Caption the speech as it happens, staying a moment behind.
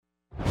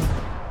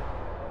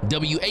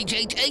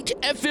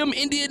WHHH-FM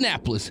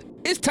Indianapolis.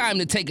 It's time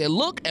to take a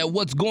look at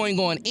what's going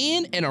on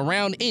in and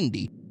around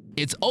Indy.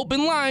 It's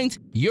Open Lines,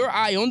 your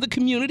eye on the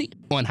community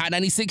on High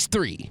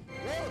 96.3.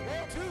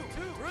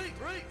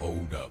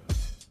 Hold up.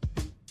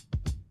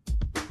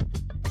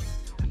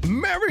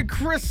 Merry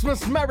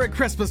Christmas, Merry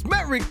Christmas,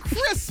 Merry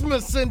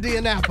Christmas,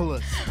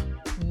 Indianapolis.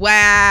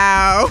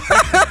 Wow.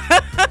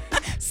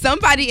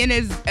 Somebody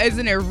is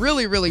in a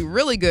really, really,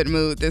 really good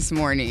mood this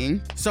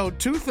morning. So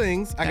two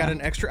things. I got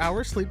an extra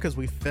hour of sleep because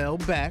we fell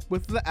back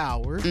with the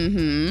hour.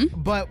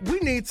 Mm-hmm. But we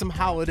need some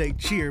holiday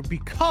cheer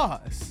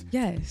because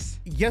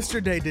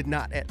yesterday did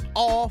not at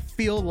all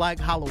feel like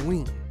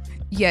Halloween.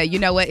 Yeah, you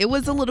know what? It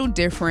was a little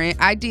different.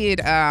 I did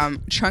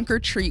trunk or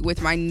treat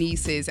with my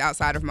nieces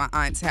outside of my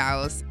aunt's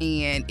house,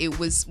 and it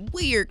was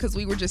weird because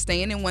we were just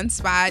staying in one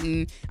spot,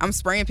 and I'm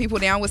spraying people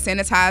down with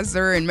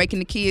sanitizer and making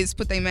the kids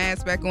put their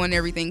masks back on and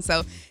everything.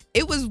 So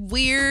it was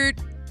weird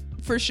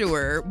for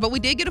sure, but we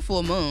did get a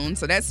full moon,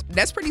 so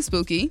that's pretty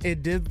spooky.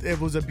 It did.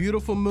 It was a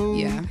beautiful moon.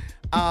 Yeah.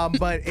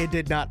 But it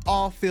did not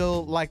all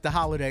feel like the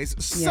holidays.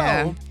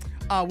 Yeah.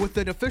 So with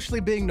it officially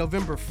being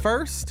November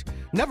 1st,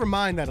 never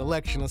mind that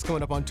election that's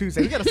coming up on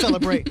Tuesday. We got to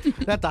celebrate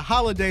that the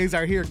holidays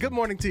are here. Good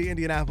morning to you,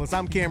 Indianapolis.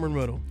 I'm Cameron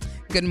Riddle.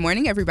 Good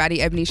morning,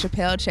 everybody. Ebony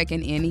Chappelle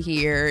checking in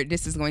here.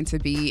 This is going to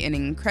be an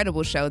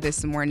incredible show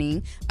this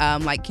morning.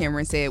 Like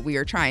Cameron said, we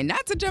are trying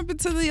not to jump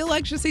into the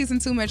election season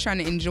too much, trying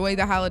to enjoy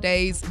the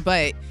holidays,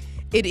 but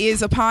it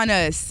is upon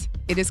us.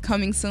 It is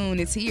coming soon.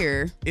 It's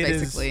here,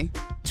 basically. It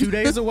is 2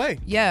 days away.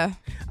 Yeah.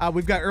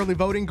 We've got early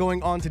voting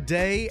going on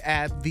today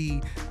at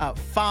the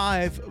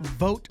 5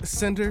 vote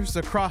centers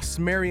across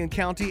Marion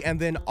County, and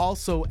then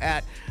also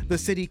at the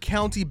City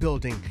County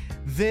building.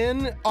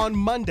 Then on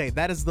Monday,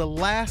 that is the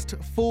last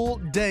full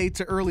day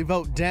to early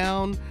vote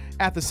down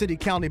at the City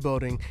County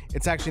building.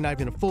 It's actually not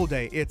even a full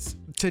day.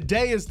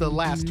 Today is the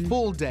last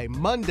full day.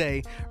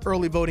 Monday,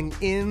 early voting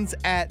ends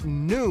at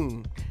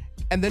noon.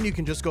 And then you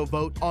can just go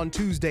vote on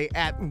Tuesday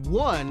at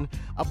one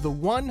of the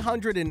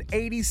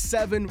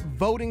 187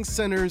 voting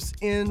centers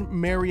in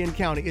Marion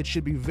County. It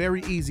should be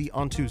very easy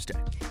on Tuesday.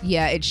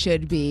 Yeah, it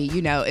should be,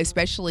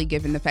 especially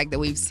given the fact that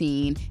we've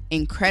seen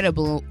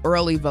incredible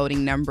early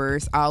voting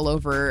numbers all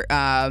over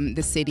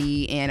the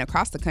city and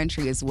across the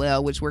country as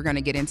well, which we're going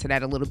to get into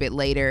that a little bit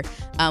later.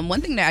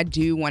 One thing that I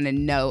do want to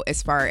know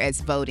as far as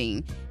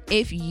voting,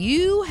 if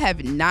you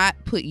have not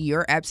put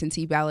your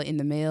absentee ballot in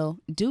the mail,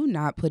 do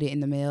not put it in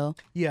the mail.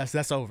 Yes,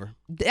 that's over.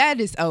 That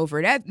is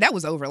over. That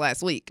was over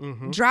last week.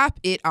 Mm-hmm.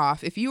 Drop it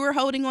off. If you are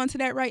holding on to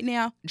that right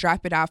now,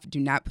 drop it off. Do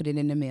not put it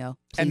in the mail.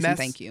 Please and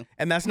thank you.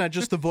 And that's not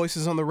just the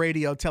voices on the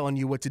radio telling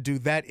you what to do.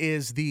 That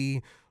is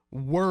the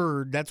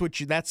word.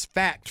 That's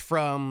fact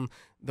from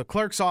the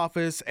clerk's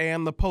office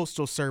and the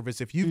postal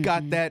service. If you've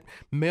got that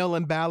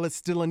mail-in ballot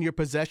still in your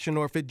possession,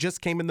 or if it just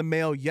came in the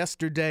mail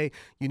yesterday,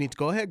 you need to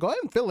go ahead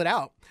and fill it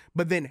out.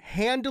 But then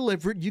hand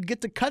deliver it. You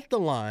get to cut the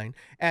line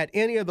at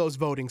any of those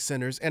voting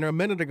centers. And a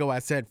minute ago, I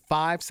said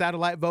 5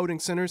 satellite voting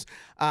centers.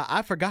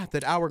 I forgot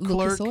that our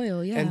clerk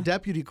and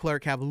deputy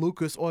clerk have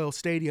Lucas Oil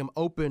Stadium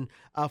open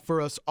for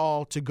us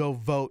all to go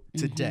vote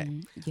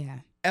today. Yeah.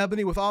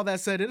 Ebony, with all that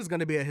said, it is going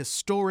to be a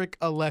historic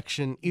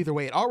election either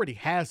way. It already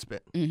has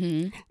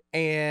been.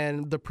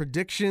 And the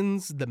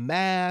predictions, the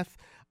math,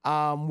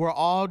 we're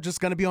all just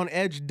going to be on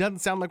edge. Doesn't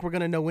sound like we're going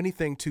to know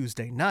anything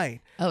Tuesday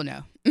night. Oh,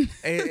 no.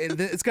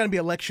 It's going to be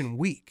election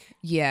week.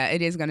 Yeah,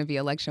 it is going to be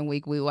election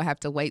week. We will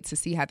have to wait to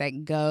see how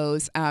that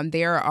goes.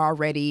 There are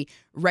already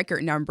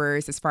record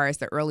numbers as far as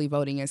the early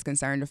voting is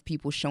concerned of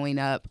people showing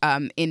up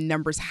in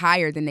numbers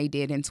higher than they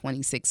did in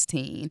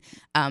 2016.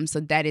 So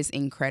that is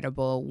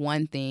incredible,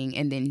 one thing.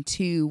 And then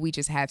two, we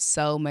just have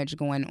so much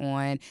going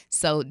on.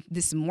 So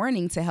this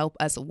morning, to help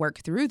us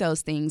work through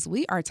those things,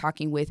 we are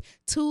talking with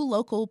 2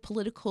 local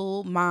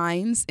political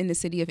minds in the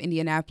city of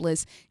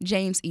Indianapolis,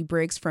 James E.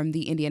 Briggs from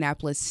the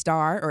Indianapolis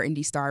Star, or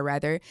Indy Star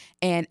rather,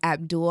 and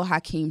Abdul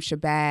Hakim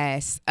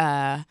Shabazz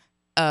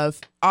of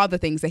all the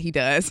things that he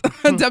does,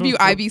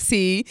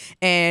 WIBC,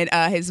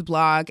 and his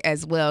blog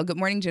as well. Good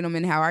morning,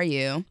 gentlemen. How are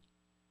you?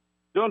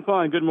 Doing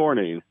fine. Good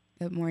morning.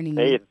 Good morning.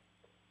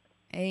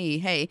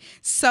 Hey.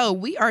 So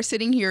we are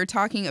sitting here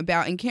talking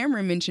about, and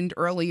Cameron mentioned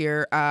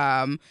earlier,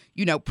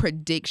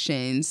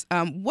 predictions.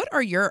 What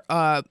are your,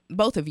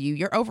 both of you,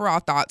 your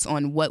overall thoughts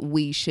on what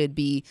we should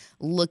be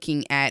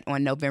looking at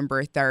on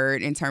November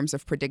 3rd in terms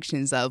of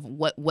predictions of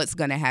what's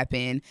going to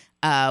happen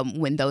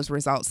when those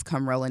results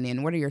come rolling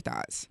in? What are your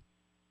thoughts?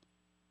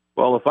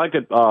 Well, if I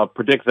could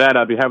predict that,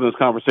 I'd be having this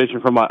conversation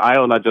from my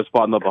island I just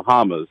bought in the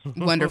Bahamas.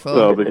 Wonderful.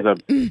 So because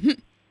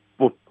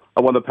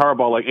I won the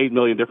Powerball like 8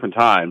 million different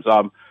times.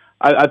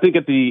 I think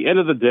at the end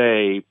of the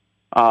day,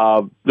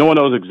 no one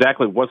knows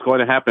exactly what's going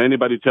to happen.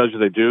 Anybody who tells you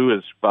they do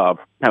is kind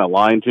of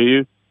lying to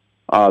you.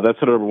 That's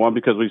sort of number one,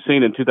 because we've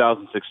seen in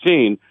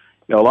 2016,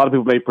 a lot of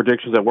people made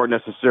predictions that weren't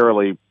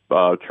necessarily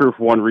true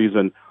for one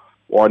reason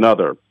or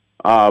another.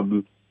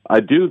 I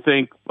do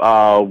think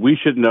we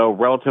should know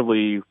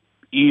relatively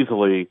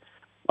easily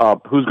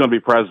who's going to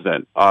be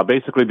president,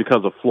 basically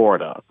because of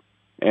Florida.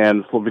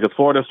 And because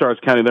Florida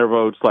starts counting their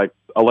votes like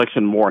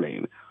election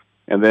morning.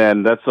 and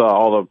then that's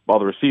all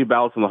the received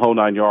ballots in the whole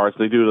 9 yards.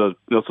 They do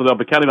so they'll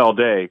be counting all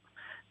day,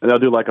 and they'll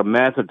do like a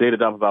massive data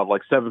dump about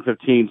like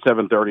 7:15,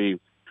 7:30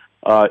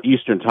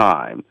 Eastern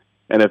time.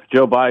 And if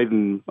Joe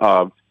Biden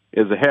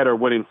is ahead or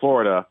winning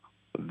Florida,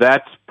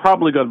 that's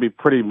probably going to be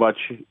pretty much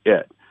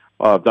it.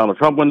 If Donald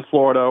Trump wins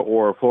Florida,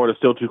 or Florida's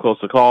still too close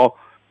to call,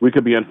 we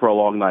could be in for a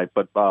long night.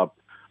 But I'll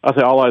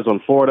say all eyes on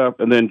Florida,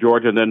 and then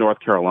Georgia, and then North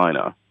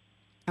Carolina.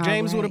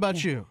 James, what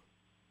about you?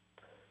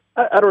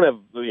 I don't have,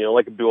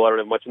 like Abdul, I don't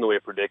have much in the way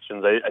of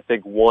predictions. I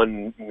think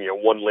one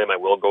limb I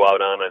will go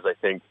out on is I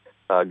think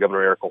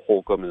Governor Eric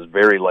Holcomb is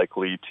very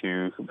likely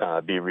to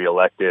be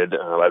reelected.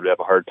 I would have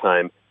a hard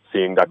time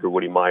seeing Dr.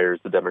 Woody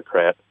Myers, the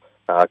Democrat,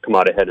 come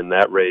out ahead in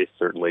that race.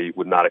 Certainly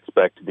would not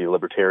expect the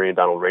Libertarian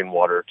Donald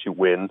Rainwater to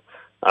win.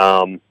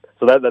 So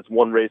that's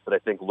one race that I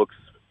think looks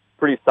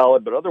pretty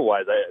solid, but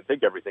otherwise I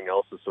think everything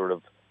else is sort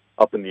of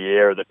up in the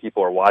air that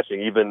people are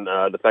watching. Even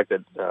the fact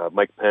that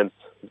Mike Pence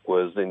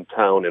was in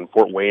town in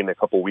Fort Wayne a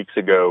couple weeks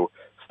ago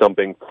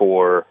stumping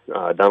for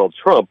Donald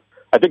Trump,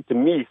 I think to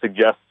me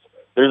suggests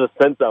there's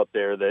a sense out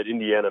there that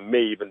Indiana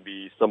may even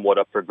be somewhat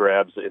up for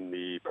grabs in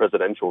the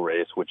presidential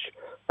race, which,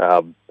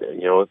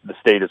 the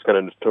state is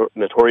kind of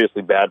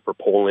notoriously bad for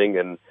polling,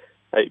 and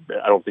I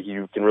don't think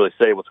you can really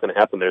say what's going to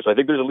happen there. So I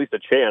think there's at least a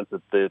chance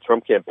that the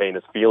Trump campaign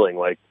is feeling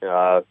like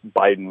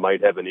Biden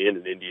might have an in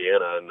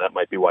Indiana, and that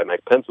might be why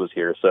Mike Pence was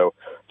here. So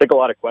I think a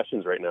lot of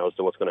questions right now as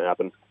to what's going to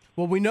happen.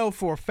 Well, we know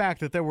for a fact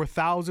that there were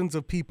thousands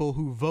of people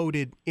who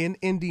voted in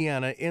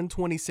Indiana in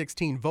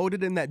 2016,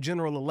 voted in that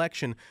general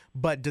election,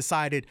 but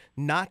decided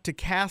not to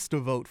cast a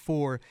vote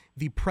for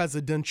the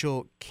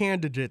presidential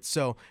candidate.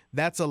 So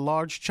that's a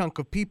large chunk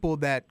of people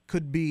that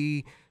could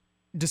be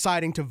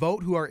deciding to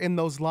vote, who are in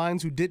those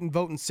lines, who didn't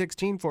vote in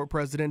 16 for a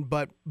president,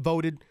 but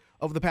voted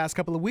over the past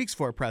couple of weeks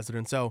for a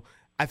president. So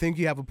I think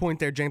you have a point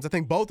there, James. I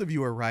think both of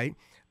you are right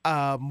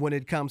when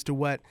it comes to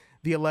what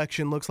the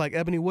election looks like.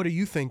 Ebony, what are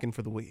you thinking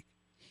for the week?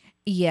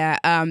 Yeah,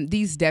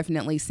 these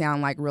definitely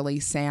sound like really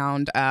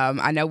sound.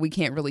 I know we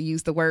can't really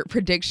use the word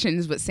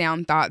predictions, but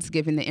sound thoughts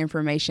given the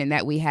information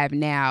that we have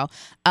now.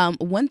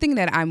 One thing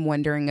that I'm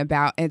wondering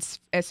about,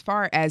 as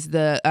far as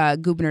the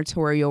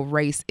gubernatorial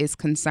race is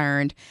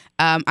concerned,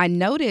 I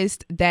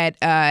noticed that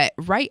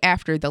right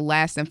after the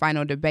last and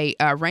final debate,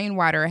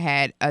 Rainwater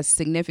had a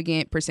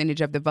significant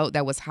percentage of the vote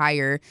that was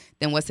higher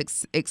than what's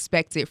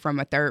expected from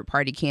a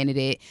third-party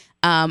candidate.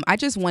 I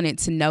just wanted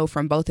to know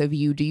from both of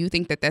you, do you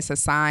think that that's a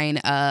sign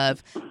of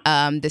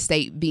the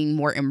state being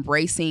more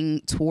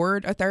embracing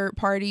toward a third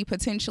party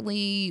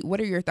potentially?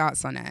 What are your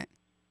thoughts on that?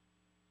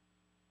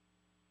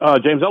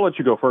 James, I'll let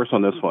you go first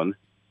on this one.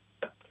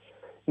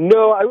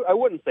 No, I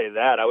wouldn't say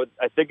that.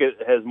 I think it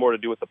has more to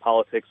do with the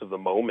politics of the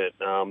moment.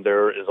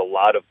 There is a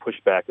lot of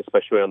pushback,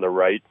 especially on the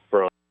right,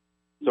 from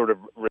sort of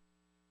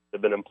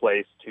have been in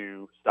place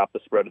to stop the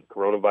spread of the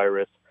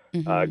coronavirus.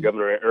 Mm-hmm.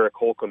 Governor Eric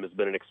Holcomb has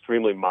been an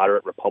extremely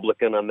moderate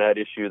Republican on that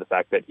issue. The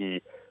fact that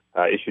he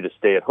issued a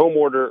stay-at-home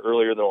order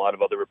earlier than a lot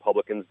of other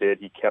Republicans did.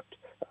 He kept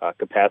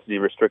capacity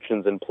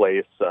restrictions in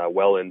place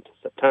well into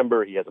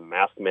September. He has a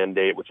mask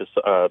mandate, which is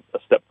a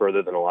step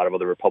further than a lot of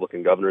other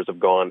Republican governors have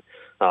gone.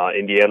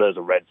 Indiana is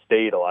a red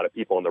state. A lot of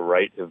people on the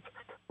right have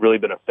really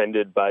been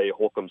offended by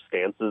Holcomb's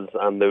stances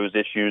on those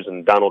issues,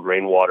 and Donald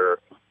Rainwater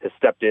has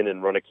stepped in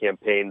and run a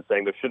campaign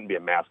saying there shouldn't be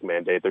a mask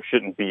mandate, there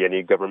shouldn't be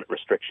any government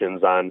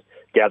restrictions on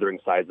gathering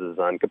sizes,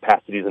 on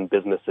capacities in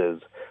businesses,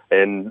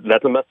 and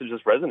that's a message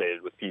that's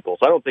resonated with people.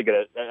 So I don't think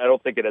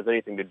it has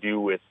anything to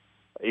do with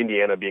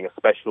Indiana being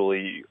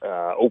especially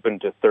open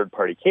to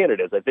third-party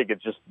candidates. I think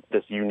it's just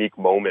this unique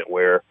moment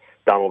where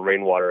Donald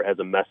Rainwater has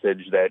a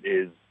message that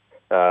is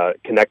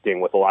connecting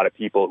with a lot of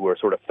people who are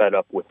sort of fed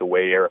up with the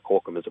way Eric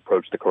Holcomb has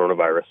approached the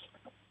coronavirus.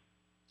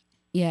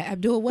 Yeah,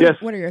 Abdul, what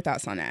are your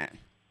thoughts on that?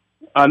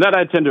 On that,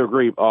 I tend to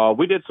agree.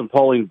 We did some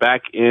polling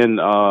back in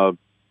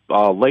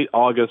late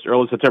August,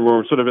 early September.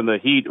 We're sort of in the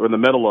heat or in the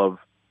middle of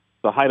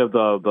the height of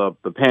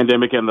the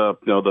pandemic and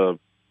the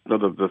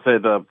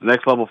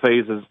next level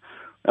phases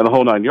and the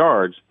whole 9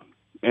 yards.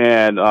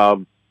 And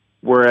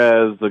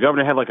whereas the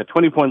governor had like a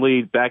 20-point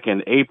lead back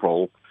in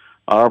April,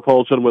 our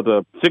poll showed him with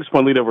a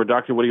 6-point lead over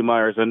Dr. Woody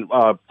Myers, and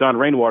Don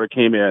Rainwater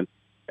came in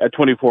at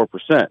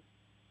 24%.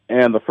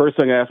 And the first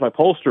thing I asked my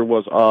pollster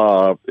was,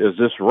 is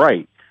this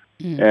right?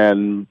 Mm.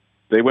 And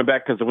they went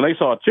back, because when they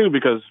saw it too,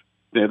 because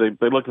they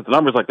looked at the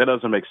numbers like that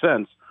doesn't make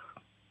sense.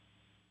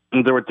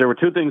 And there were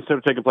two things that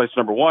were taking place.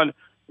 Number one,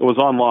 it was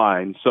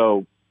online.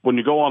 So when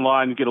you go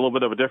online, you get a little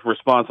bit of a different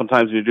response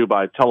sometimes than you do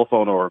by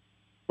telephone or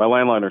by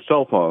landline or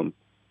cell phone.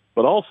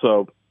 But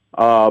also,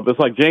 it's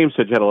like James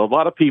said, you had a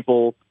lot of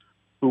people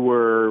who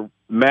were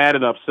mad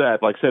and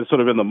upset, like I said,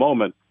 sort of in the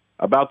moment,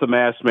 about the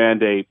mask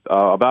mandate,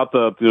 about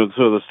the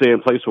sort of the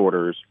stay-in-place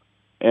orders,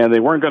 and they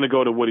weren't going to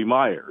go to Woody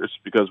Myers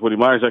because Woody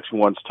Myers actually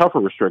wants tougher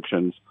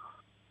restrictions,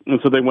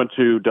 and so they went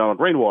to Donald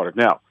Rainwater.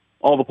 Now,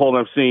 all the polling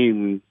I've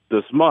seen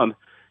this month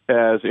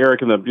has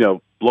Eric in the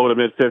low to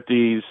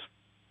mid-50s,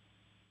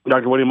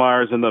 Dr. Woody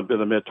Myers in the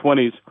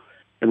mid-20s,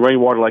 and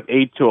Rainwater like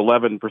 8 to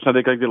 11%.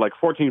 They did like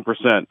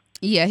 14%.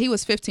 Yeah, he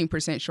was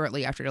 15%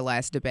 shortly after the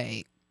last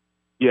debate.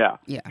 Yeah,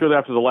 Yeah. shortly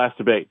after the last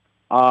debate.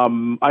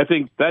 I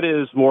think that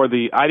is more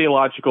the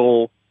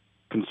ideological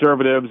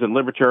conservatives and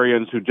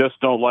libertarians who just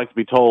don't like to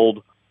be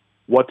told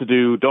what to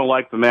do, don't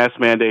like the mask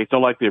mandates,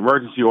 don't like the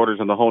emergency orders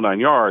and the whole nine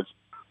yards.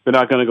 They're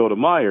not going to go to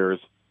Myers,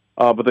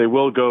 but they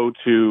will go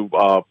to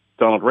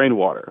Donald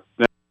Rainwater.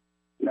 Now,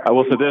 I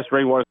will say this,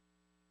 Rainwater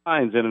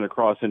signs in and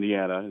across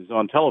Indiana. He's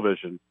on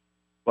television,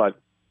 but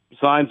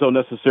signs don't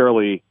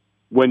necessarily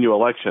win you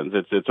elections.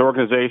 It's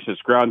organization,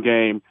 it's ground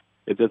game.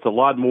 It's a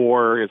lot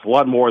more. It's a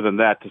lot more than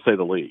that, to say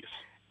the least.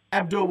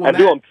 Abdul,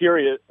 I'm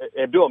curious.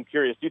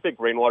 Do you think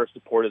Rainwater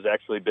support has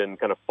actually been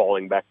kind of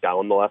falling back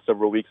down the last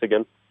several weeks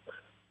again?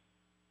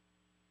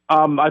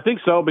 I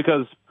think so,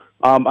 because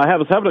I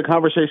was having a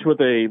conversation with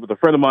a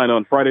friend of mine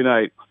on Friday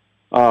night,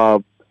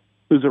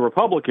 who's a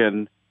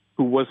Republican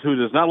who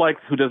does not like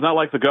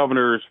the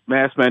governor's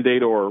mask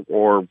mandate or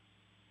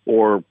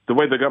the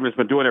way the governor's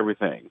been doing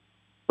everything.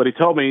 But he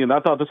told me, and I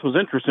thought this was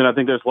interesting. I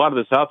think there's a lot of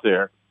this out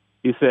there.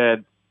 He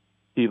said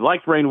he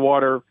liked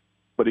Rainwater,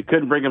 but he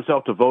couldn't bring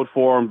himself to vote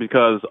for him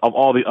because of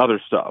all the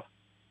other stuff,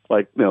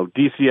 like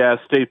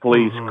DCS, state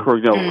police,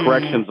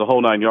 corrections, the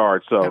whole nine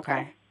yards. So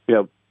Okay.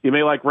 You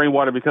may like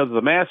Rainwater because of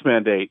the mask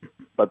mandate,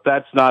 but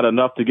that's not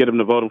enough to get him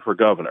to vote him for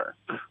governor.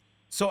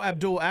 So,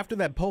 Abdul, after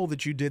that poll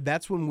that you did,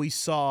 that's when we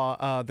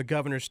saw the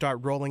governor start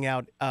rolling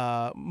out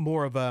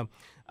more of a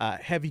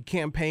heavy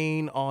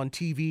campaign on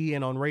TV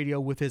and on radio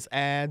with his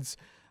ads.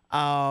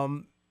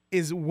 Was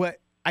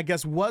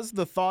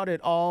the thought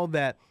at all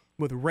that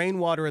with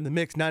Rainwater in the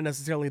mix, not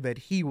necessarily that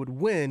he would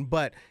win,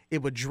 but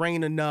it would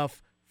drain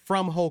enough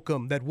from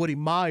Holcomb that Woody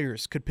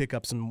Myers could pick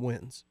up some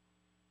wins?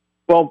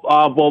 Well,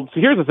 so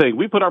here's the thing.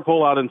 We put our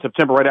poll out in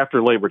September right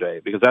after Labor Day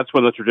because that's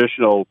when the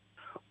traditional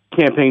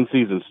campaign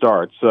season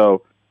starts.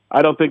 So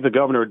I don't think the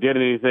governor did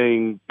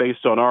anything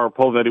based on our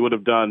poll that he would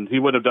have done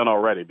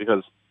already,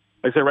 because,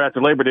 like I said, right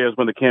after Labor Day is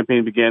when the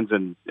campaign begins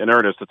in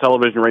earnest, the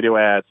television, radio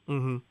ads,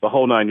 the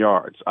whole nine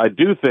yards. I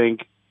do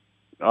think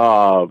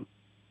the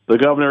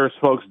governor's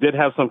folks did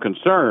have some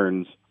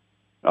concerns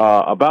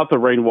about the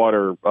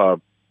Rainwater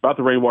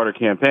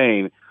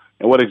campaign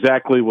and what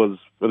exactly was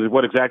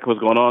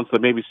going on, so they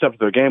maybe stepped up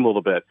their game a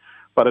little bit.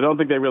 But I don't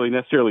think they really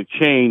necessarily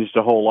changed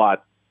a whole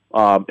lot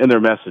in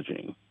their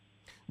messaging.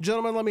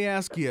 Gentlemen, let me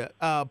ask you,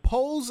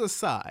 polls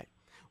aside,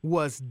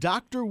 was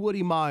Dr.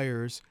 Woody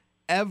Myers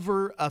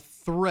ever a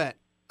threat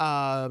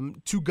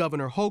to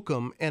Governor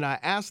Holcomb? And I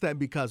ask that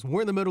because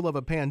we're in the middle of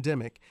a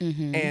pandemic,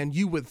 and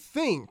you would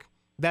think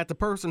that the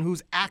person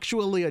who's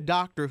actually a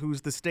doctor,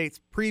 who's the state's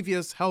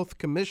previous health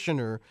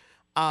commissioner,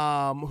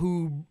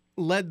 who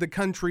led the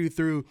country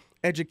through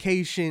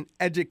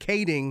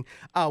educating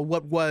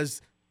what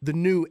was the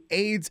new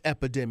AIDS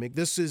epidemic.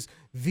 This is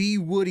the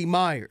Woody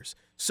Myers.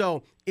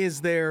 So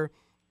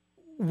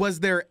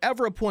was there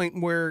ever a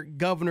point where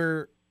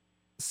Governor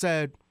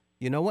said,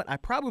 you know what, I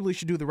probably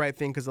should do the right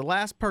thing because the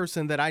last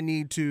person that I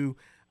need to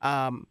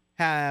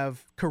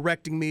have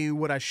correcting me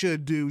what I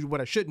should do,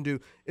 what I shouldn't do,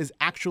 is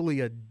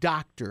actually a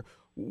doctor?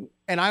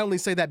 And I only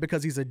say that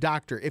because he's a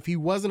doctor. If he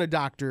wasn't a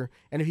doctor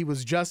and if he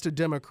was just a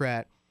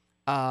Democrat,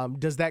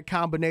 does that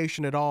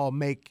combination at all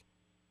make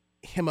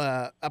him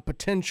a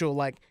potential,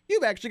 like,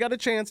 you've actually got a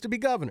chance to be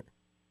governor?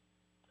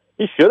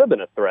 He should have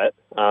been a threat.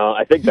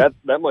 I think that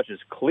much is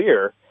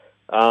clear.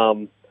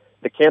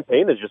 The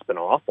campaign has just been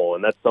awful,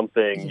 and that's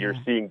something you're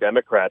seeing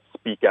Democrats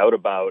speak out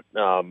about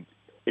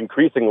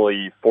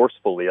increasingly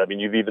forcefully. I mean,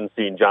 you've even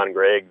seen John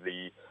Gregg,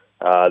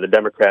 the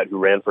Democrat who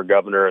ran for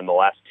governor in the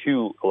last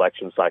two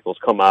election cycles,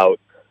 come out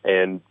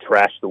and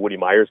trash the Woody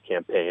Myers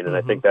campaign. And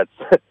I think that's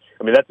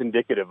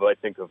indicative, I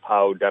think, of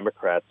how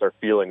Democrats are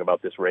feeling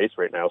about this race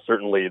right now.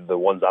 Certainly the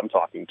ones I'm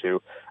talking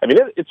to. I mean,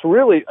 it's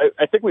really,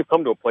 I think we've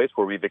come to a place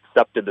where we've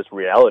accepted this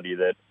reality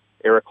that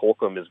Eric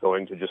Holcomb is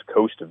going to just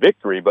coast to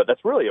victory. But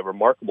that's really a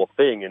remarkable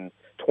thing in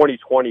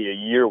 2020, a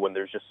year when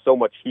there's just so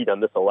much heat on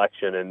this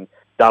election and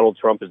Donald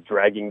Trump is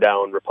dragging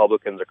down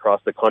Republicans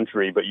across the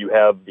country. But you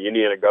have the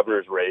Indiana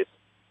governor's race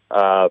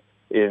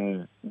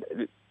in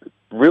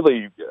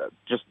really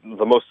just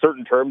the most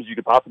certain terms you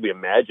could possibly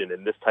imagine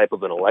in this type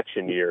of an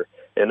election year.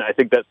 And I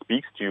think that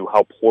speaks to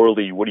how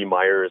poorly Woody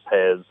Myers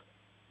has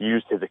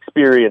used his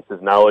experience,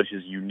 his knowledge,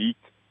 his unique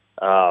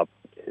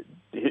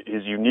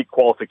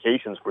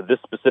qualifications for this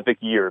specific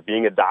year,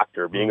 being a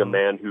doctor, being a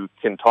man who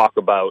can talk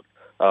about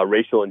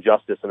racial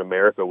injustice in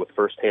America with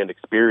firsthand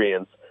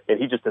experience. And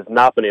he just has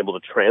not been able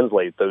to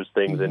translate those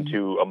things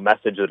into a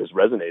message that has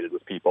resonated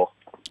with people.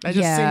 That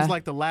just seems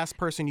like the last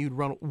person you'd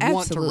want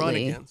to run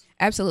against.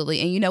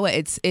 Absolutely. And you know what?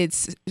 It's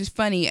just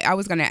funny. I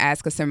was going to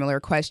ask a similar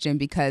question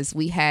because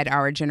we had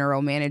our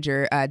general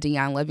manager,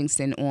 Dion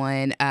Livingston,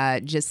 on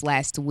just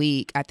last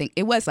week. I think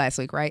it was last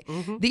week, right?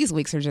 These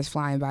weeks are just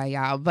flying by,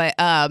 y'all. But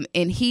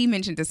and he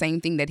mentioned the same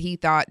thing, that he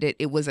thought that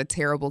it was a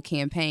terrible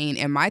campaign.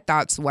 And my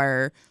thoughts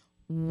were,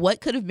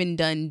 what could have been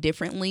done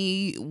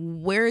differently?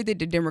 Where did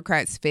the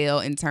Democrats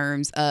fail in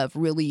terms of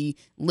really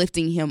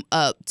lifting him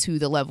up to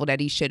the level that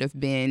he should have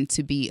been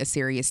to be a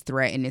serious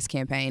threat in this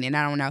campaign? And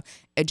I don't know,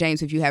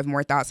 James, if you have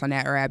more thoughts on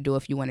that, or Abdul,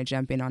 if you want to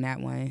jump in on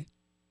that one.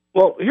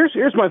 Well,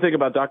 here's my thing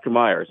about Dr.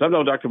 Myers. I've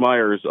known Dr.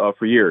 Myers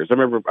for years. I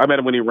remember I met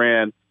him when he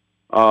ran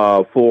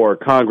for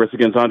Congress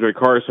against Andre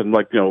Carson,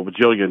 like, a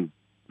bajillion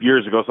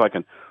years ago, so I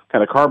can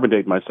kind of carbon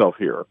date myself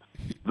here.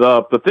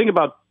 The thing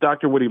about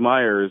Dr. Woody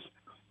Myers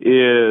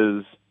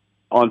is,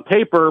 on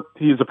paper,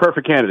 he's a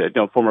perfect candidate.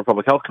 Former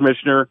public health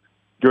commissioner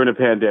during a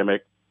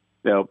pandemic,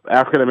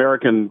 African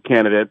American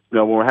candidate.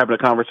 When we're having a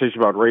conversation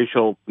about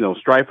racial,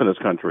 strife in this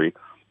country,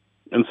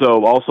 and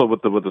so also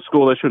with the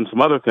school issue and some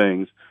other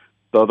things.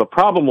 So the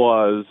problem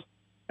was,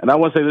 and I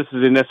won't say this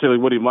is necessarily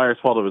Woody Myers'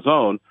 fault of his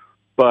own,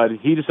 but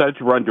he decided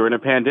to run during a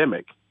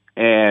pandemic.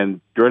 And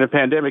during a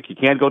pandemic, you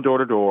can't go door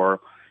to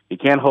door. You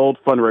can't hold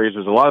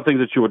fundraisers. A lot of things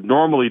that you would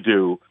normally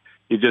do,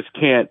 you just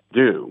can't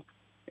do.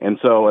 And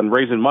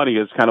raising money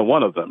is kind of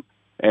one of them.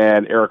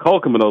 And Eric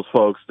Holcomb and those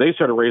folks, they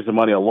started raising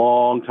money a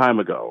long time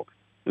ago.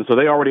 And so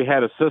they already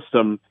had a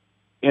system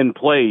in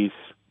place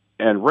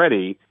and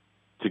ready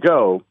to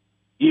go,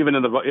 even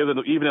in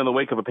the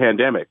wake of a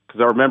pandemic.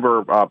 Because I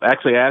remember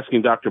actually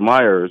asking Dr.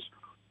 Myers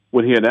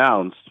when he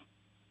announced,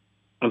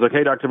 I was like,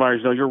 "Hey, Dr.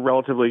 Myers, you're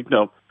relatively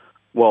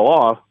well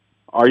off.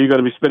 Are you going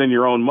to be spending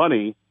your own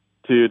money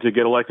to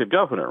get elected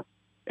governor?"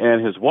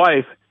 And his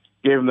wife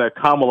gave him that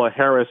Kamala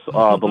Harris, the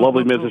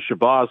lovely Mrs.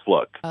 Shabazz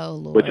look,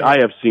 which I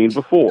have seen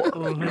before.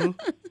 Mm-hmm.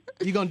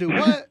 You gonna do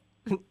what?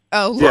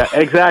 Oh, Lord. Yeah,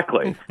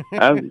 exactly.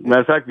 Matter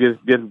of fact,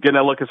 getting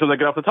that look as soon as I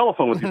get off the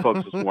telephone with you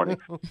folks this morning.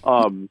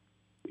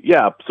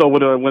 Yeah, so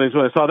when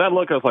I saw that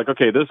look, I was like,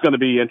 okay, this is going to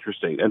be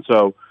interesting. And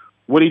so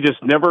Woody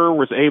just never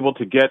was able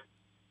to get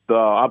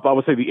I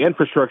would say the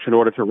infrastructure in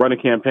order to run a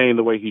campaign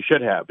the way he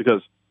should have.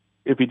 Because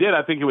if he did,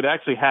 I think he would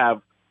actually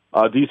have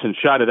a decent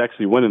shot at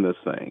actually winning this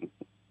thing.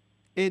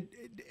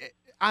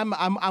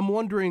 I'm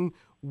wondering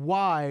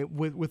why,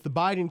 with the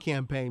Biden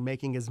campaign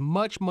making as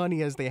much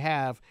money as they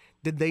have,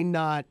 did they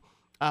not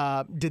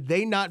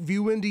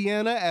view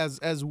Indiana as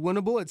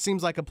winnable? It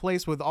seems like a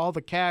place with all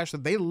the cash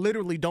that they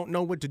literally don't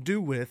know what to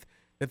do with,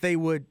 that they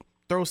would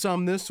throw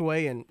some this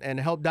way and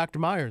help Dr.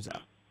 Myers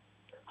out.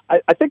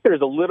 I think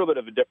there's a little bit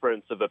of a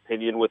difference of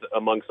opinion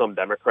among some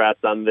Democrats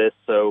on this.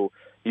 So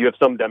you have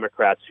some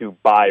Democrats who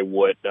buy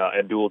what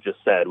Abdul just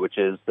said, which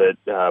is that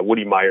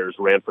Woody Myers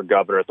ran for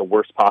governor at the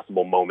worst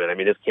possible moment. I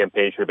mean, his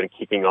campaign should have been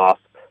kicking off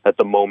at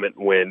the moment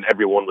when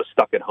everyone was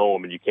stuck at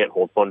home and you can't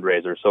hold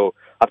fundraisers. So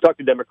I've talked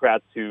to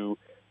Democrats who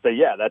say,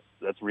 yeah,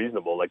 that's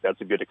reasonable. Like,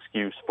 that's a good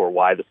excuse for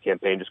why this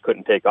campaign just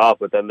couldn't take off.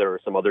 But then there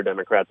are some other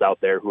Democrats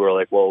out there who are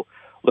like, well,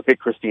 look at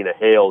Christina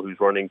Hale, who's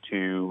running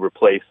to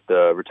replace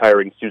the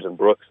retiring Susan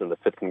Brooks in the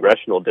 5th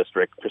Congressional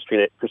District.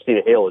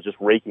 Christina Hale is just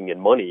raking in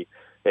money,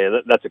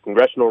 and that's a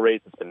congressional race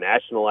that's been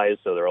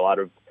nationalized. So there are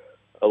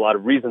a lot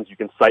of reasons you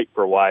can cite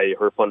for why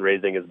her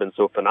fundraising has been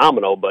so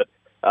phenomenal. But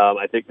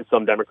I think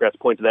some Democrats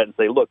point to that and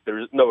say, look,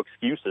 there's no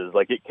excuses.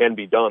 Like, it can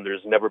be done.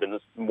 There's never been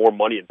more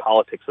money in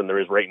politics than there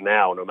is right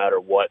now, no matter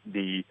what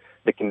the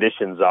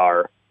conditions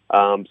are.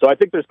 So I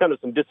think there's kind of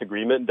some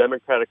disagreement in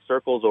Democratic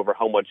circles over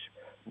how much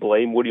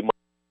blame Woody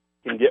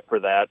can get for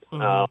that.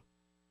 Mm-hmm.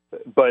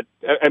 But,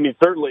 I mean,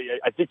 certainly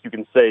I think you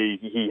can say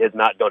he has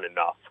not done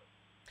enough.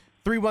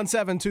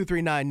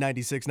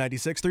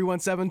 317-239-9696,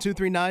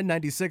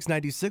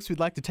 317-239-9696. We'd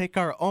like to take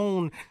our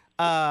own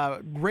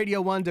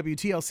Radio 1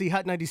 WTLC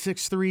Hot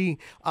 96.3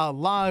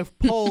 live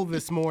poll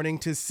this morning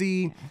to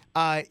see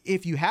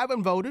if you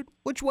haven't voted,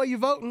 which way you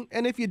voting,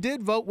 and if you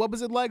did vote, what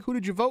was it like? Who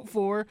did you vote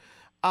for?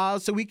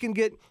 So we can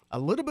get a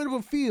little bit of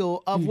a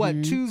feel of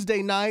what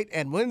Tuesday night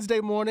and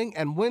Wednesday morning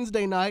and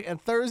Wednesday night and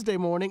Thursday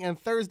morning and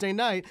Thursday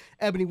night.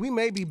 Ebony, we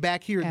may be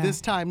back here this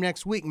time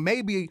next week,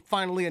 maybe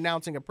finally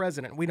announcing a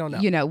president. We don't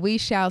know. We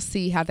shall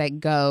see how that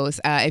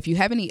goes. If you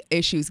have any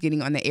issues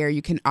getting on the air,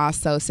 you can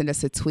also send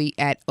us a tweet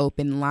at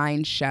Open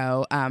Line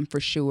Show for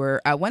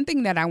sure. One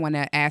thing that I want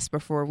to ask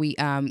before we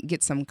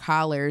get some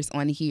callers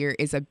on here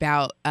is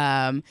about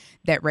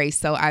that race.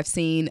 So I've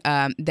seen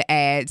the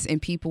ads,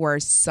 and people are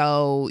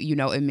so,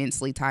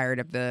 immensely tired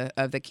of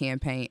the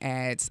campaign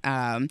ads,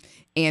 and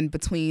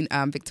between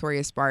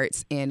Victoria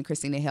Spartz and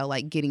Christina Hale,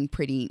 like, getting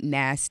pretty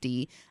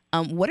nasty.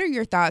 What are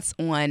your thoughts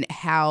on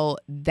how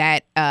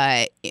that,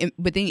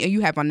 but then you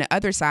have on the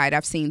other side,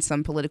 I've seen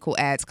some political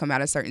ads come out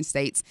of certain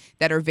states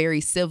that are very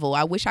civil.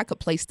 I wish I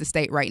could place the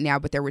state right now,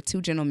 but there were two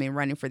gentlemen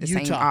running for the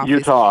same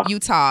office.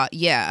 Utah,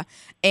 yeah.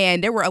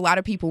 And there were a lot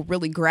of people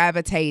really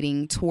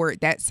gravitating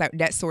toward that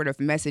sort of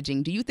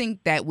messaging. Do you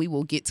think that we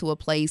will get to a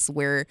place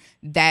where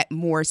that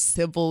more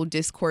civil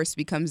discourse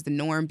becomes the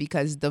norm?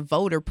 Because the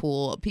voter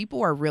pool,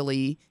 people are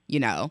really,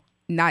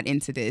 not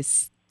into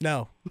this.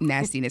 No.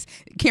 Nastiness.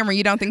 Cameron,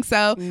 you don't think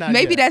so?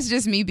 Maybe that's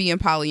just me being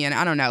Pollyanna.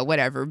 I don't know,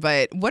 whatever.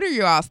 But what are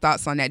your all's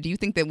thoughts on that? Do you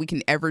think that we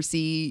can ever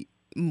see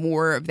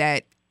more of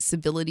that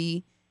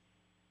civility?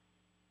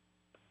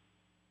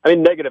 I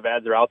mean, negative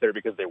ads are out there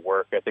because they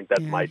work. I think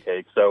that's my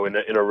take. So in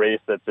a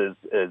race that's as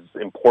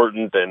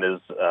important and as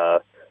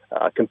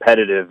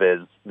competitive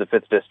as the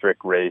 5th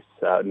District race,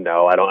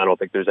 no, I don't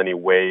think there's any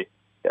way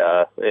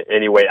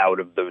out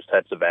of those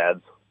types of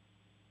ads.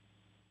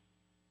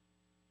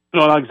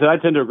 No, like I said, I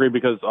tend to agree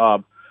because,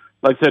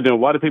 like I said,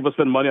 why do people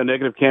spend money on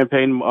negative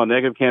campaign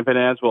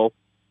ads? Well,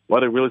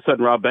 they really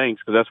sudden rob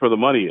banks because that's where the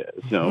money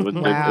is. You know,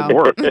 Wow. it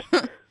works.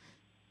 I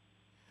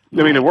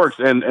mean, it works.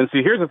 And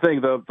see, here's the thing: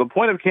 the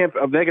point of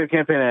negative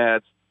campaign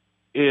ads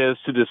is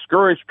to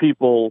discourage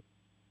people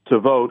to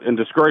vote and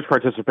discourage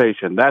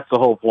participation. That's the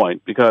whole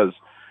point, because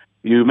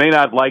you may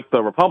not like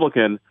the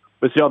Republican,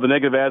 but see all the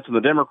negative ads from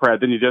the Democrat,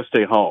 then you just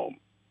stay home.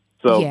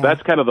 So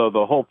that's kind of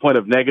the whole point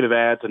of negative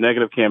ads and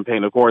negative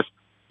campaign. Of course,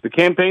 the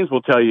campaigns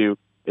will tell you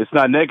it's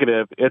not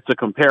negative; it's a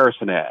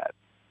comparison ad.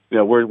 You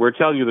know, we're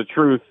telling you the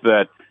truth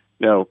that,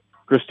 you know,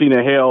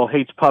 Christina Hale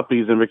hates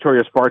puppies and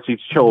Victoria Sparks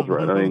eats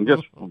children. I mean,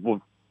 just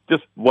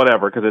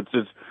whatever, because it's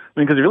just, I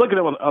mean, because if you look at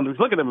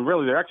them,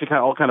 really, they're actually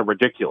all kind of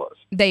ridiculous.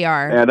 They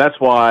are, and that's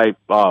why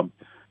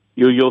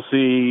you'll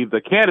see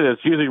the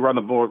candidates usually run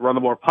the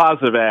more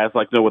positive ads,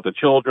 like, you know, with the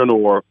children,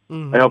 or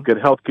I help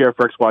get health care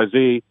for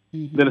XYZ.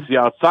 Then it's the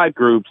outside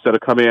groups that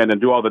come in and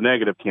do all the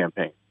negative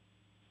campaign.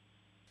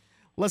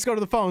 Let's go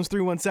to the phones,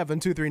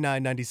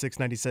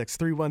 317-239-9696,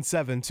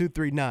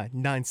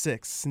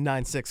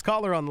 317-239-9696.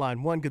 Caller on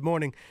line 1, good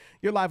morning.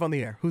 You're live on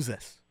the air. Who's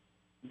this?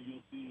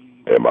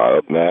 Am I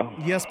up now?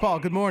 Yes, Paul,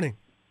 good morning.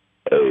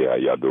 Hey, how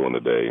y'all doing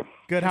today?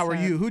 Good, how are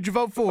you? Who'd you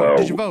vote for?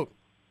 Did you vote?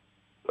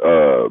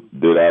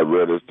 Did I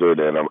register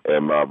and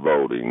am I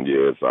voting?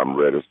 Yes, I'm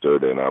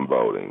registered and I'm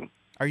voting.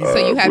 Are you? So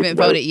you haven't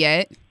voted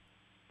yet?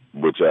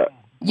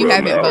 You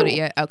haven't voted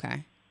yet?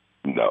 Okay.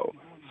 No.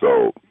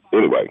 So,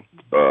 anyway,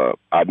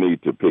 I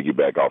need to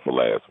piggyback off of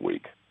last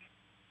week.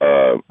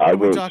 What did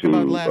we talk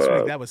about last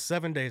week? That was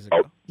 7 days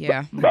ago.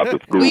 Yeah. About the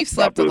school, We've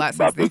slept a lot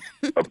since then.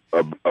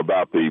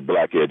 about the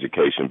black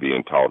education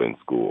being taught in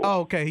school.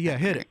 Oh, okay. Yeah,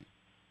 hit it.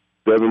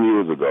 7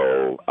 years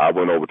ago, I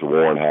went over to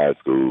Warren High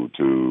School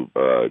to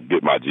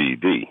get my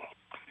GED,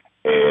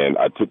 and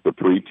I took the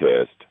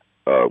pre-test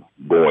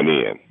going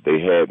in. They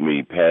had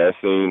me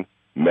passing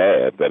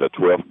math at a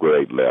 12th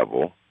grade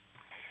level,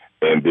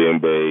 and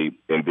then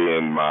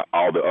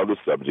all the other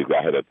subjects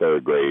I had a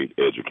 3rd grade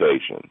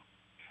education.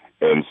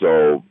 And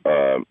so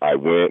I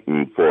went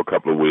for a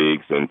couple of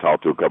weeks and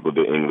talked to a couple of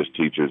the English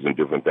teachers and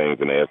different things,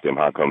 and asked them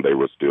how come they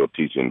were still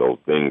teaching those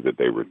things that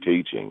they were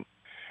teaching.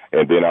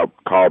 And then I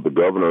called the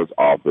governor's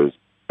office.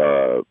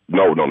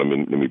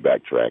 Let me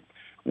backtrack.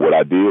 What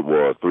I did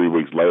was 3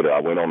 weeks later, I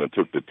went on and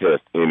took the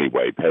test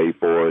anyway, paid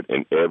for it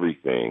and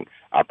everything.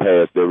 I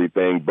passed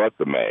everything but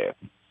the math.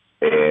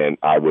 And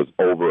I was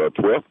over a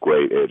 12th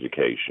grade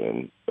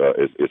education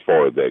as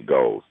far as that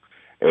goes.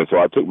 And so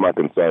I took my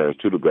concerns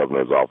to the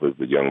governor's office,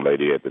 the young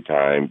lady at the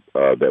time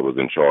that was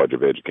in charge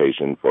of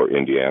education for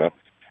Indiana,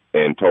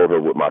 and told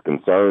her what my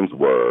concerns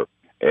were.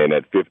 And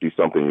at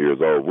 50-something years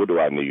old, what do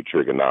I need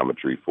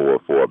trigonometry for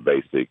a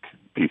basic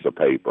piece of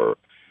paper?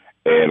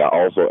 And I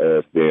also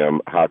asked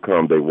them how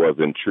come I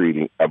wasn't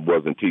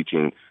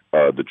teaching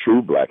the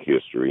true black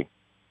history.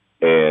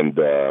 And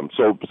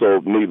so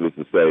needless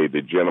to say,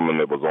 the gentleman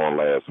that was on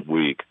last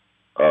week,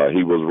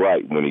 he was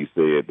right when he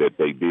said that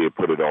they did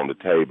put it on the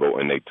table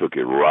and they took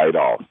it right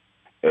off.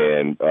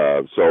 And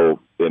so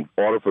in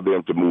order for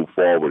them to move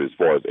forward as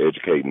far as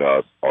educating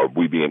us, or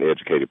we being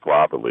educated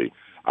properly,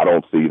 I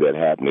don't see that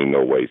happening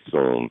no way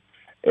soon.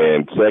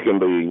 And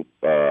secondly,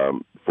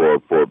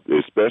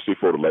 especially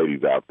for the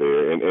ladies out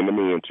there, and the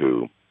men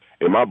too,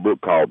 in my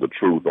book called The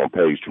Truth on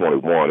page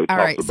 21, it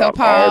talks about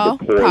all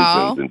the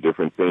poisons and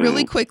different things.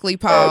 Really quickly,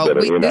 Paul,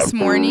 this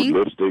morning,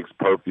 lipsticks,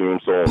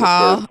 perfume, so on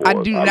Paul, and so forth.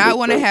 I do not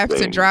want to have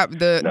to drop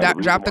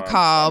the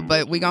call,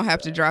 but we're going to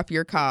have to drop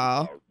your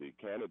call.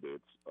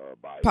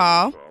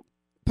 Paul,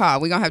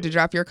 we're going to have to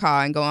drop your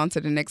call and go on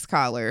to the next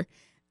caller.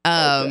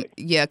 Okay.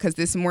 Yeah, because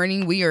this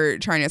morning we are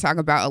trying to talk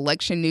about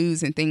election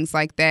news and things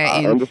like that. I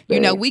and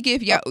understand. we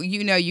give you,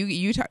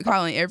 you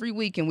call in every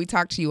week and we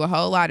talk to you a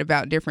whole lot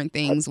about different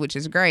things, which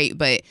is great.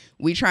 But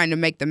we trying to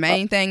make the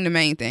main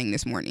thing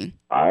this morning.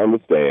 I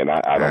understand.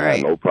 I don't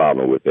have no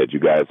problem with that. You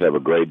guys have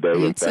a great day.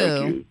 You Thank too.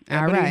 you.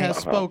 Anthony All right. has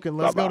spoken.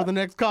 Let's Bye-bye. go to the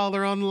next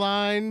caller on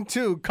line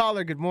 2.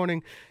 Caller, good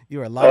morning.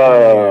 You are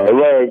live.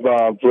 Larry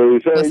Bond,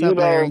 please. Hey, What's up,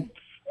 Larry?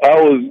 I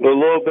was a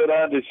little bit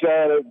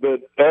undecided,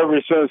 but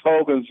ever since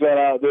Hogan sent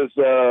out this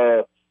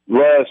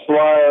last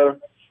flyer,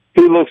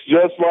 he looks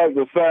just like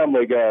the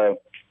Family Guy.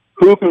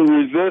 Who can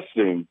resist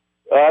him?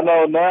 I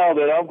know now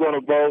that I'm going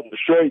to vote a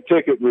straight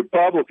ticket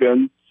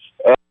Republican.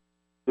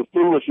 The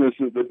foolishness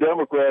that the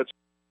Democrats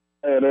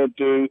ran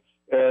into,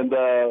 and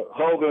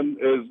Hogan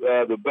is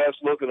the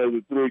best looking of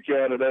the 3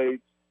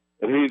 candidates,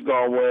 and he's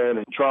going to win,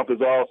 and Trump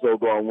is also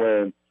going to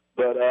win.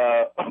 But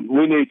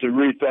we need to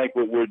rethink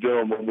what we're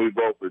doing when we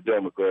vote for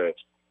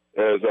Democrats,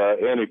 as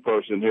any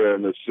person here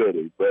in this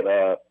city. But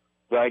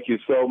thank you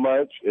so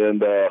much,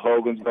 and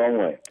Hogan's going to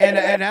win.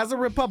 And as a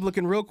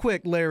Republican, real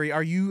quick, Larry,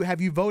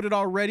 have you voted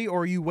already,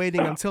 or are you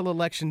waiting until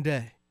Election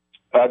Day?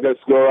 I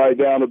just go right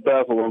down to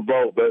Bethel and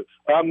vote. But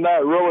I'm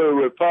not really a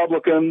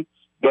Republican,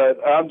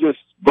 but I'm just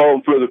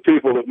voting for the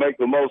people that make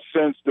the most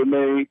sense to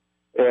me.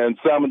 And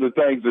some of the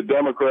things the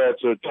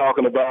Democrats are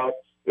talking about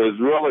is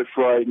really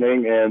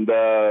frightening, and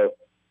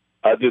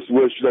I just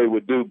wish they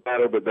would do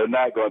better, but they're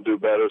not going to do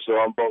better, so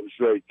I'm voting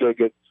straight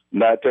ticket.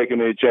 not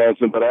taking any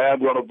chances. But I am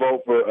going to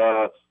vote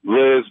for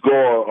Liz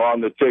Gore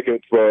on the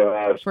ticket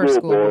for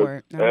school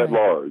board at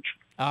large.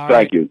 All Thank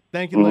right. you.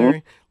 Thank you,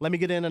 Larry. Let me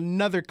get in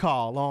another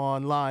call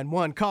on line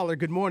one. Caller,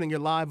 good morning. You're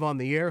live on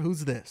the air.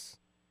 Who's this?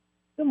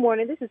 Good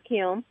morning. This is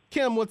Kim.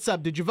 Kim, what's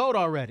up? Did you vote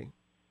already?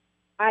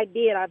 I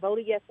did. I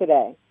voted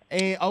yesterday.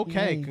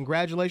 Okay.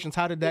 Congratulations.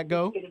 How did that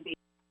go?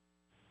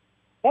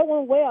 That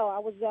went well. I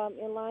was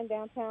in line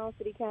downtown,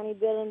 City County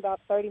building, about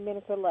 30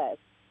 minutes or less.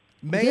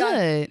 May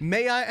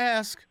I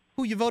ask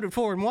who you voted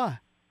for and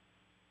why?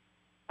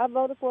 I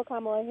voted for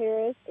Kamala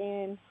Harris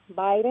and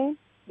Biden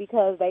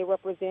because they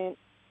represent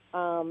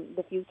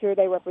the future.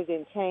 They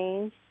represent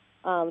change.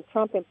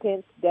 Trump and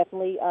Pence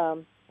definitely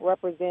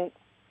represent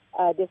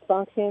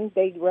dysfunction.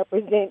 They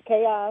represent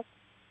chaos,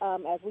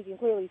 as we can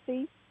clearly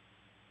see.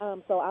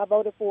 So I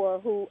voted for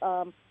who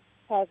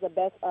has the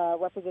best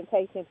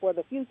representation for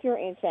the future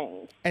and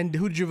change. And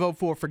who did you vote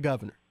for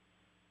governor?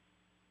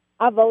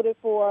 I voted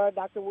for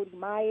Dr. Woody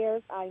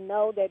Myers. I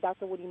know that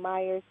Dr. Woody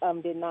Myers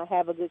did not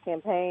have a good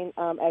campaign,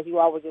 as you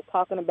all were just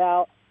talking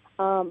about.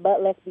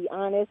 But let's be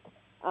honest,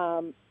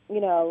 Eric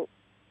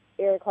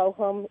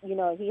Holcomb,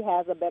 he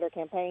has a better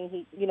campaign.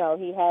 He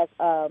has,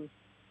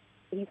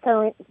 he's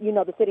current,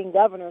 the sitting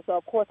governor. So,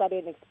 of course, I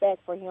didn't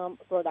expect for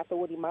Dr.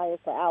 Woody Myers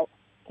to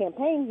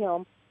out-campaign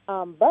him.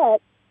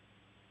 But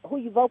who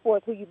you vote for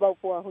is who you vote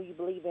for, and who you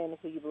believe in is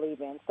who you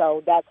believe in.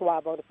 So that's why I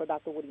voted for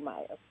Dr. Woody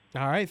Myers.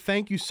 All right.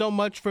 Thank you so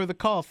much for the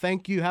call.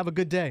 Thank you. Have a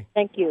good day.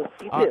 Thank you.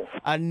 You too.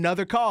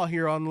 Another call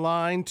here on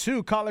line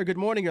 2. Caller, good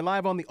morning. You're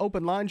live on the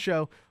Open Line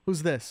Show.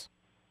 Who's this?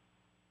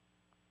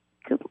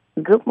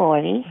 Good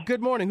morning.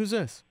 Good morning. Who's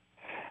this?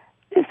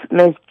 It's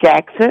Miss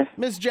Jackson.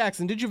 Miss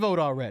Jackson, did you vote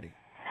already?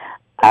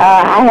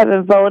 I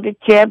haven't voted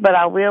yet, but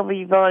I will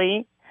be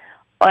voting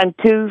on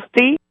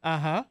Tuesday.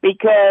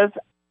 Because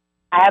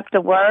I have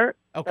to work.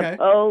 Okay.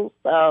 So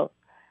I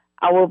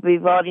will be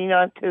voting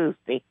on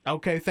Tuesday.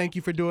 Okay, thank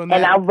you for doing that.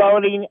 And I'm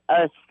voting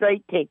a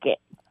straight ticket.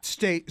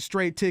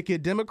 Straight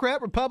ticket.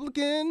 Democrat,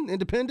 Republican,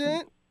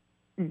 Independent?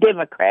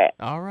 Democrat.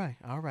 All right.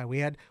 We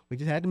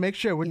just had to make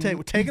sure we're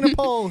taking a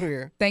poll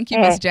here. Thank you,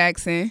 Miss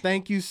Jackson.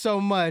 Thank you so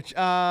much.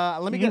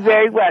 You're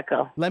very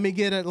welcome. Let me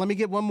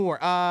get one more.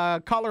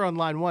 Caller on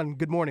line 1.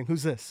 Good morning.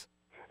 Who's this?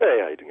 Hey,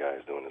 how you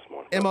guys doing this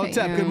morning?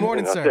 Imhotep. Good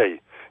morning, sir. I'll tell you,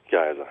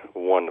 guys are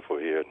wonderful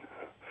here.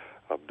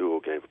 Abdul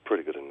gave a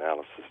pretty good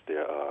analysis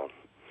there.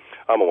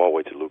 I'm on my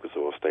way to Lucas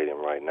Oil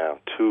Stadium right now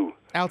to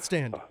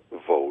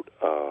vote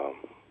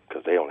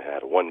because they only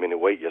had a 1-minute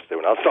wait yesterday.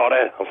 When I saw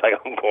that, I was like,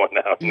 I'm going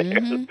down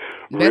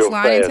there. Best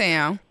line in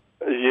town.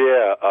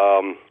 Yeah,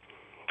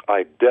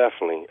 I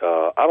definitely,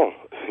 I don't,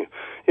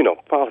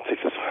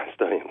 politics is fun.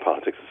 Studying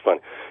politics is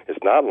fun.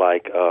 It's not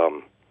like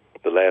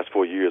the last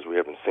 4 years we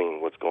haven't seen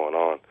what's going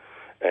on.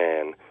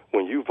 And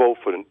when you vote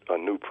for a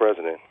new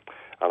president,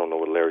 I don't know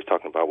what Larry's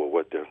talking about, but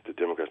what the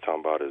Democrats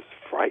talking about is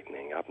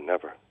frightening. I've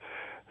never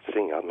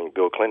seen. I mean,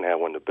 Bill Clinton had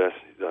one of the best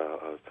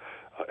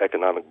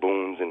economic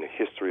booms in the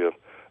history of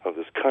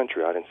this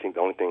country. I didn't think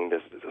the only thing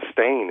that's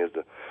sustained is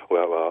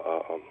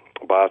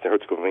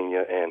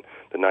Bosnia-Herzegovina and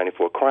the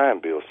 '94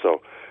 crime bill.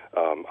 So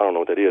I don't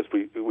know what that is.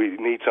 We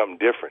need something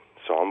different.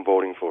 So I'm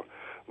voting for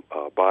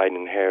Biden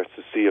and Harris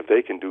to see if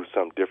they can do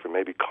something different,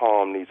 maybe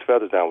calm these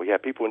feathers down. We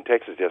had people in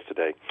Texas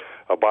yesterday,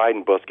 a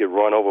Biden bus get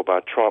run over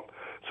by Trump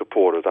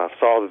supporters. I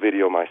saw the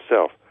video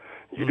myself.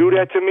 You do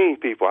that to me,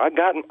 people. I'm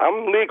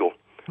legal.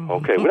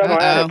 Okay, we're not going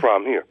to have that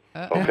problem here.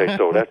 Okay,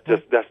 so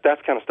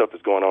that's kind of stuff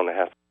that's going on.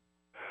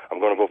 I'm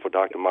going to vote for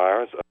Dr.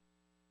 Myers.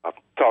 I've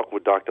talked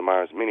with Dr.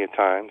 Myers many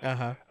times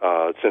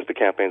since the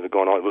campaigns are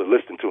going on.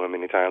 Listened to him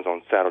many times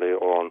on Saturday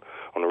or on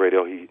the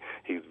radio.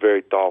 He's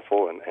very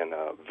thoughtful and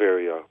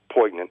very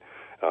poignant.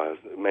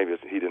 Maybe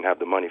he didn't have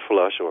the money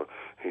flush or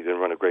he didn't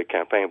run a great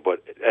campaign,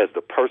 but as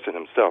the person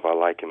himself, I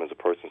like him as a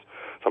person,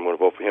 so I'm going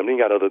to vote for him. Then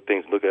you got other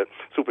things to look at.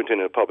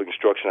 Superintendent of Public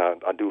Instruction,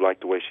 I do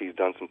like the way she's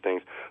done some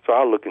things, so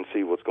I'll look and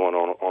see what's going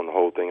on the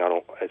whole thing. I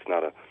don't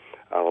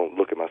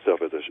look at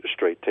myself as a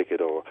straight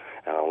ticket, and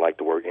I don't like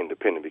the word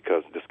independent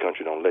because this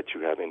country don't let you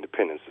have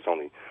independence. It's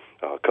only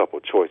a couple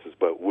of choices,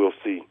 but we'll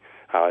see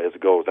how it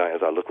goes down.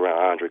 As I look around,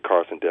 Andre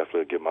Carson definitely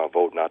will get my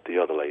vote, not the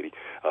other lady.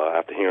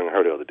 After hearing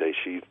her the other day,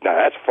 now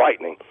that's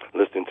frightening,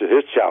 listening to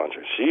his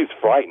challenger. She's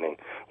frightening.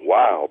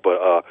 Wow.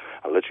 But I'll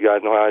let you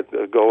guys know how I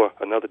go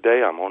another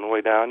day. I'm on the way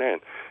down there,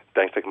 and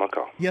thanks for taking my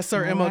call. Yes,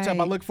 sir, Imhotep.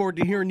 I look forward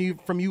to hearing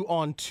from you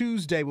on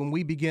Tuesday when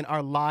we begin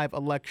our live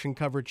election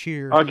coverage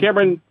here.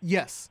 Cameron?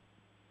 Yes.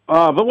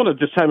 I want to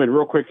just chime in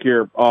real quick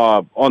here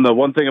on the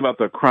one thing about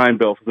the crime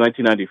bill from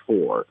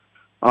 1994,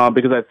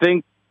 because I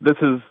think there's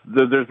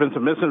been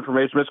some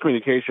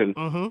miscommunication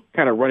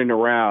kind of running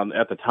around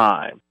at the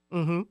time.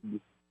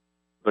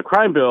 The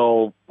crime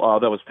bill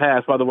that was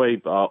passed, by the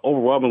way,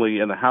 overwhelmingly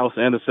in the House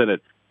and the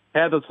Senate,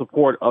 had the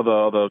support of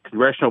the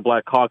Congressional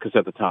Black Caucus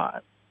at the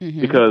time.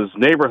 Because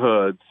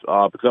neighborhoods,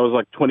 because I was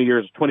like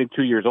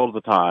 22 years old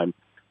at the time,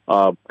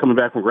 coming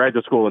back from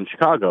graduate school in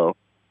Chicago,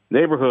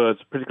 neighborhoods,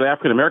 particularly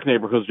African-American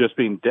neighborhoods, just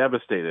being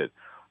devastated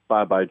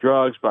by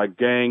drugs, by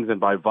gangs,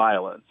 and by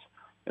violence.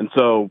 And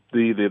so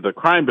the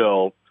crime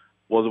bill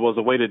was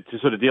a way to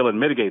sort of deal and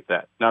mitigate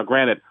that. Now,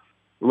 granted,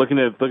 looking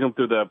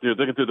through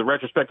the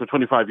retrospect of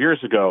 25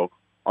 years ago,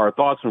 our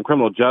thoughts on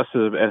criminal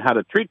justice and how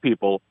to treat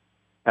people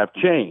have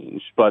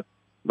changed. But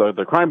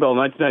the crime bill in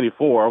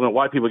 1994, I don't know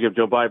why people give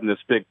Joe Biden this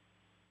big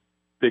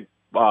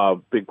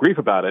grief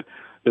about it.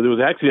 There was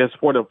actually a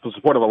support of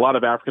a lot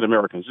of African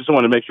Americans. Just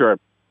want to make sure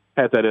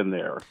I had that in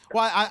there.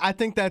 Well, I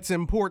think that's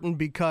important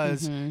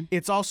because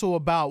it's also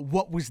about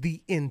what was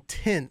the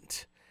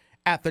intent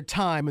at the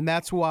time, and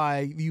that's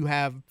why you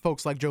have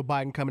folks like Joe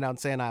Biden coming out and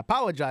saying, "I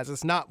apologize.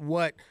 It's not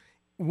what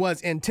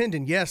was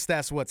intended." Yes,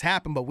 that's what's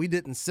happened, but we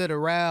didn't sit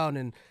around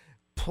and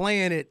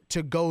plan it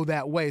to go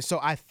that way.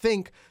 So I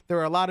think there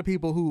are a lot of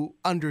people who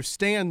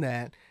understand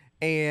that,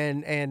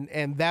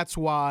 and that's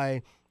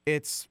why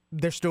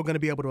they're still going to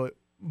be able to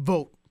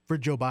vote for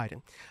Joe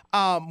Biden.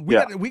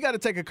 We got to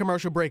take a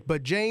commercial break,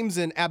 but James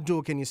and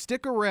Abdul, can you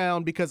stick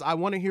around, because I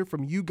want to hear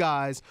from you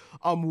guys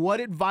what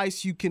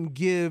advice you can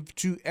give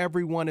to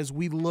everyone as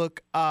we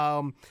look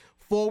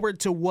forward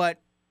to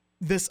what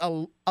this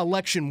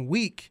election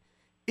week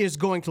is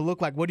going to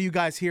look like. What are you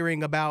guys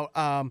hearing about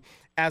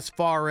as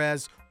far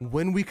as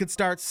when we could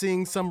start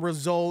seeing some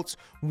results,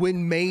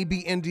 when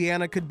maybe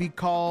Indiana could be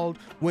called,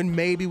 when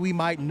maybe we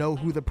might know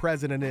who the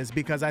president is?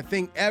 Because I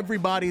think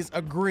everybody's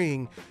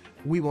agreeing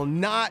we will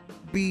not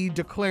be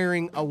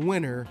declaring a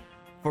winner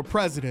for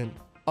president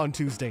on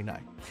Tuesday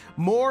night.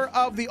 More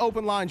of the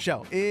Open Line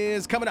Show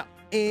is coming up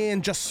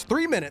in just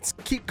 3 minutes.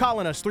 Keep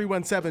calling us,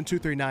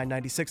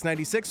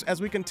 317-239-9696, as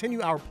we continue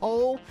our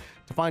poll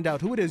to find out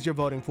who it is you're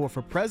voting for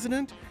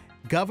president,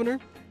 governor,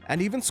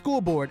 and even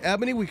school board.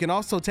 Ebony, we can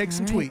also take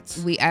some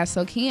tweets. We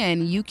also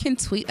can. You can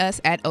tweet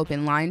us at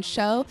Open Line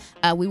Show.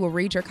 We will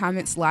read your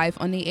comments live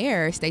on the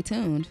air. Stay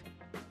tuned.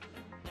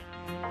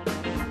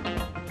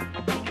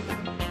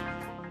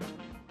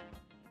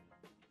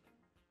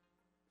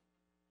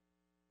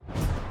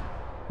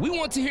 We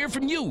want to hear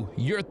from you,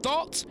 your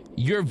thoughts,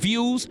 your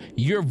views,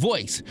 your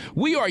voice.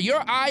 We are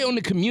your eye on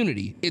the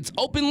community. It's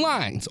Open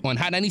Lines on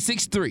Hot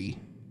 96.3.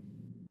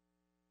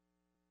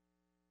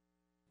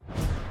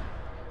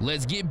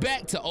 Let's get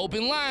back to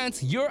Open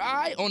Lines, your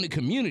eye on the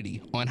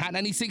community on Hot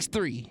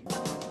 96.3.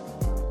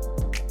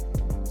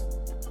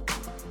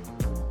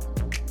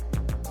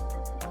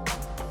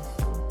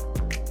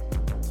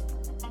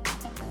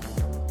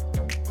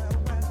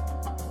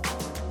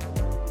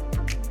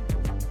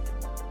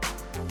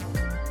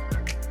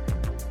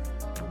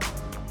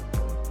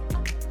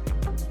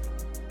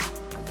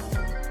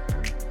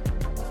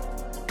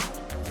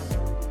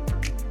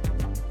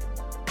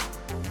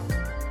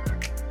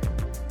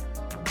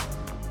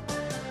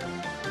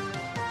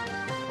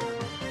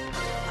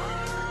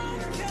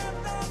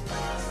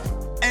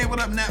 What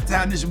up,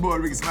 Naptown? This your boy,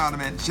 Ricky Smiley,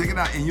 man. Check it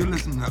out, and you're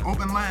listening to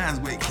Open Lines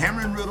with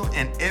Cameron Riddle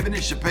and Ebony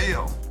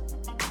Chappelle.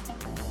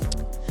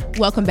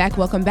 Welcome back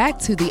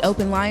to the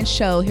Open Line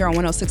Show here on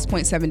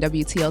 106.7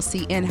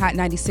 WTLC and Hot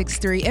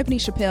 96.3. Ebony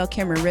Chappelle,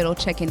 Cameron Riddle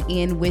checking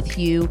in with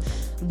you.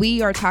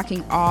 We are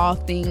talking all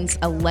things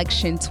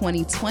election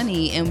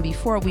 2020. And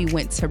before we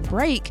went to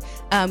break,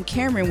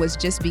 Cameron was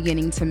just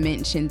beginning to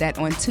mention that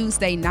on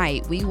Tuesday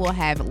night, we will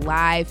have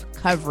live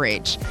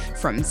coverage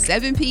from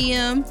 7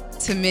 p.m.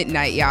 to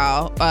midnight,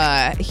 y'all,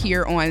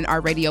 here on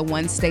our Radio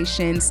 1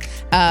 stations,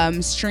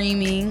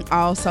 streaming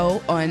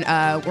also on,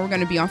 we're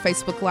going to be on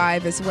Facebook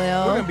Live as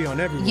well. We're going to be on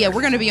everywhere. Yeah,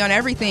 we're going to be on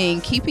everything,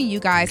 keeping you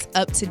guys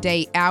up to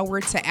date hour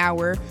to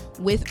hour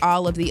with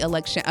all of the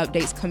election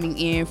updates coming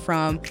in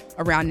from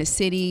around the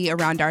city,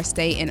 around our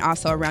state, and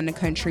also around the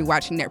country,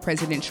 watching that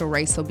presidential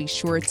race. So be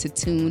sure to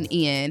tune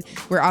in.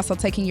 We're also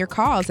taking your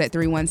calls at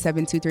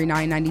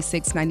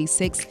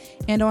 317-239-9696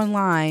 and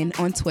online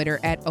on Twitter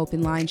at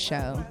Open Line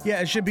Show.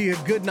 Yeah, it should be a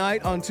good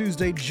night on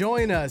Tuesday.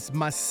 Join us,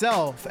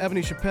 myself,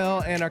 Ebony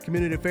Chappelle, and our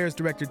Community Affairs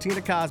Director,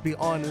 Tina Cosby,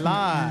 on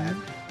live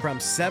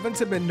from 7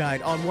 to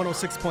midnight on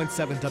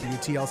 106.7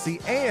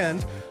 WTLC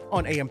and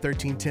on AM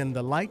 1310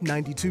 The Light,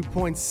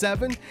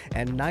 92.7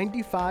 and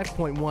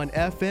 95.1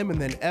 FM.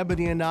 And then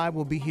Ebony and I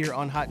will be here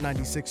on Hot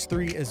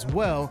 96.3 as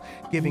well,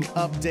 giving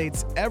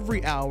updates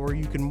every hour.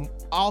 You can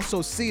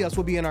also see us.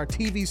 We'll be in our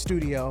TV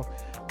studio,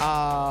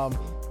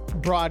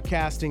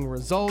 broadcasting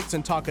results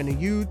and talking to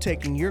you,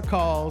 taking your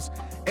calls.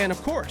 And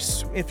of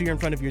course, if you're in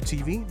front of your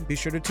TV, be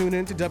sure to tune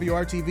in to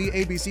WRTV.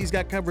 ABC's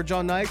got coverage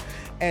all night,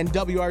 and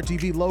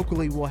WRTV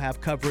locally will have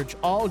coverage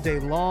all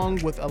day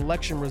long with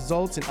election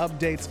results and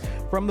updates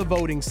from the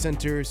voting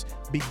centers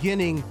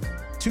beginning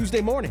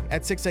Tuesday morning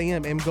at 6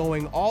 a.m. and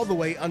going all the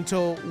way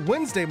until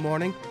Wednesday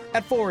morning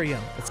at 4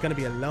 a.m. It's going to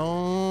be a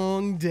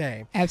long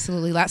day.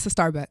 Absolutely. Lots of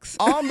Starbucks.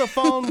 On the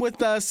phone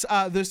with us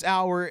this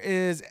hour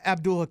is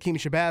Abdul Hakim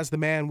Shabazz, the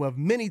man with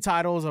many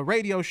titles, a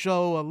radio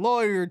show, a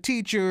lawyer,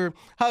 teacher,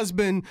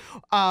 husband,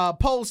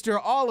 pollster,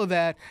 all of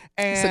that.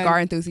 And cigar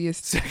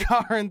enthusiast.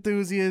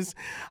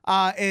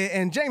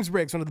 And James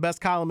Briggs, one of the best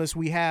columnists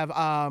we have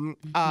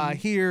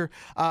here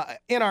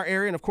in our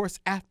area, and of course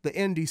at the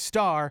Indy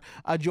Star,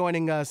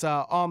 joining us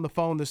on the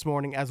phone this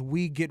morning as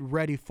we get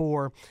ready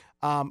for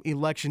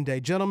Election Day.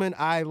 Gentlemen,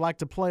 I like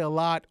to play a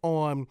lot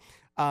on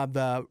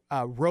the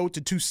Road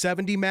to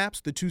 270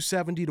 maps, the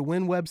 270 to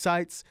Win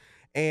websites,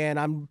 and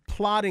I'm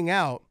plotting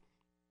out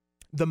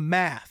the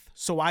math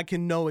so I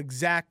can know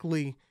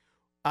exactly,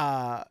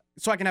 so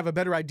I can have a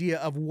better idea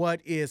of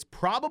what is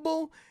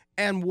probable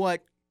and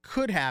what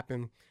could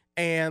happen.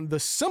 And the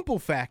simple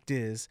fact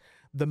is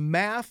the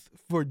math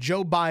for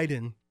Joe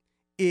Biden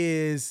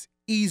is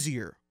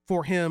easier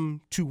for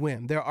him to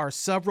win. There are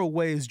several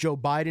ways Joe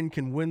Biden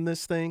can win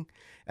this thing,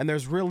 and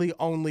there's really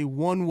only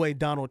one way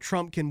Donald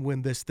Trump can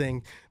win this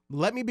thing.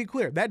 Let me be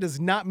clear. That does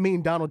not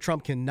mean Donald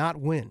Trump cannot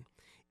win.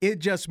 It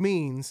just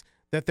means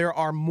that there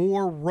are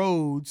more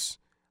roads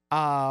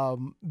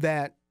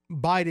that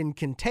Biden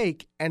can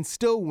take and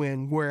still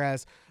win,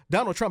 whereas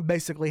Donald Trump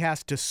basically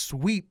has to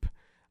sweep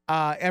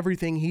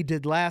everything he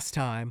did last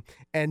time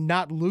and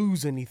not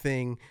lose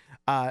anything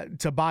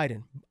to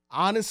Biden.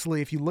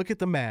 Honestly, if you look at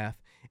the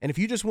math, and if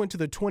you just went to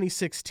the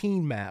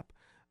 2016 map,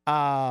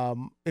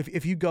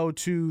 if you go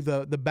to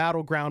the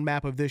battleground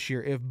map of this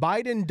year,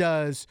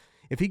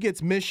 if he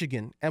gets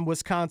Michigan and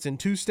Wisconsin,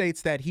 two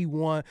states that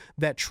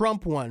that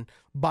Trump won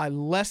by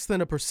less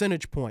than a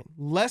percentage point,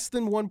 less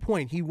than 1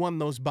 point, he won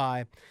those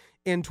by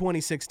in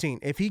 2016.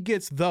 If he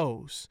gets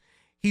those,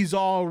 he's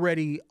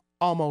already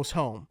almost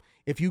home.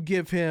 If you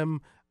give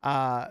him,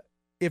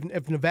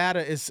 if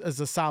Nevada is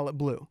a solid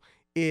blue,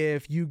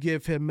 if you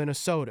give him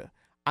Minnesota,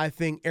 I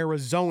think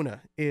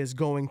Arizona is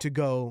going to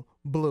go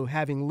blue.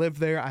 Having lived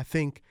there, I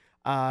think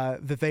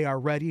that they are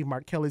ready.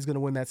 Mark Kelly's going to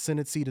win that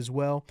Senate seat as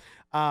well.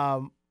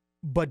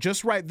 But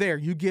just right there,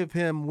 you give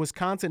him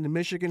Wisconsin and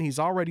Michigan, he's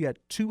already at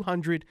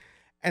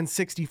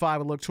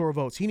 265 electoral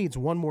votes. He needs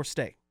one more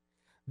state.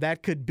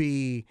 That could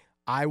be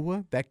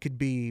Iowa. That could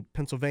be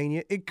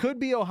Pennsylvania. It could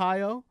be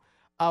Ohio.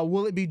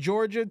 Will it be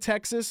Georgia,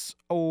 Texas,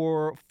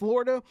 or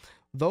Florida?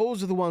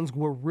 Those are the ones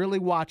we're really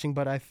watching,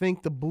 but I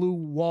think the blue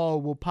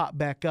wall will pop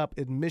back up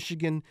in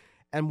Michigan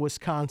and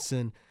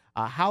Wisconsin.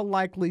 How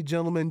likely,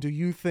 gentlemen, do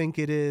you think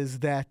it is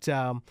that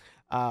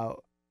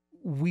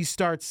we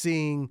start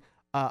seeing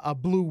a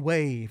blue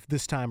wave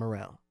this time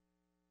around?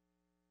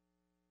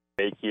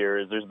 Here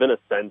is there's been a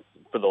sense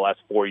for the last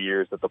 4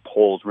 years that the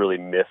polls really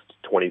missed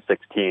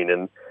 2016,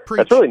 and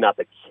that's really not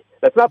the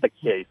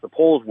case. The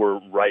polls were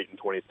right in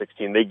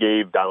 2016. They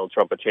gave Donald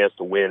Trump a chance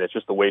to win. It's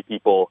just the way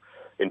people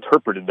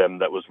interpreted them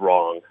that was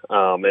wrong.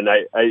 And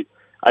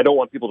I don't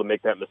want people to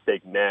make that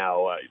mistake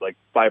now. Like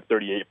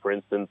 538, for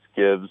instance,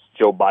 gives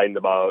Joe Biden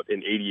about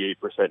an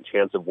 88%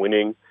 chance of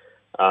winning.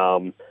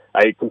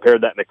 I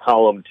compared that in a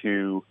column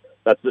to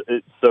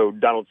so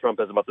Donald Trump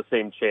has about the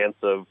same chance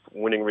of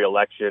winning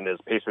re-election as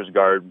Pacers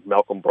guard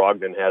Malcolm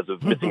Brogdon has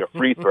of missing a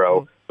free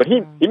throw. But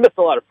he missed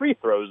a lot of free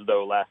throws,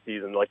 though, last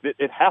season. Like,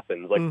 it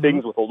happens. Like,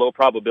 things with a low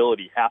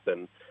probability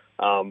happen.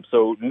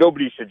 So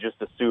nobody should just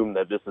assume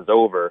that this is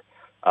over.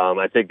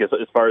 I think as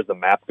far as the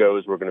map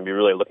goes, we're going to be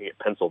really looking at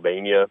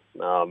Pennsylvania.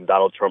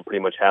 Donald Trump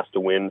pretty much has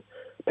to win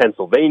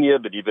Pennsylvania,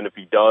 but even if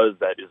he does,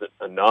 that isn't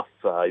enough.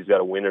 He's got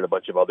to win in a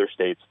bunch of other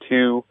states,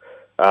 too.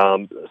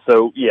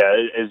 So, yeah,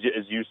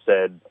 as you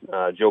said,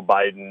 Joe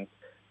Biden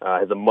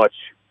has a much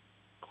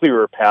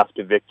clearer path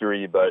to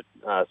victory, but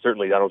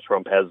certainly Donald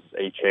Trump has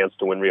a chance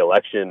to win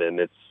re-election, and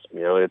it's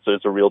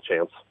a real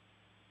chance.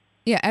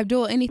 Yeah,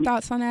 Abdul, any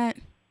thoughts on that?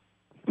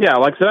 Yeah,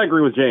 like I said, I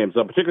agree with James,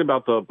 particularly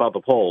about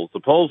the polls. The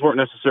polls weren't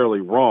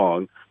necessarily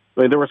wrong.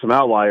 I mean, there were some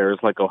outliers,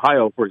 like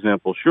Ohio, for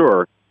example,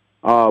 sure.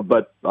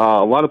 But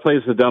a lot of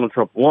places that Donald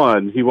Trump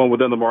won, he won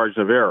within the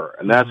margin of error,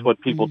 and that's what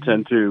people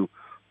tend to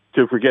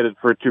forget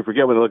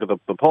when they look at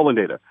the polling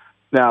data.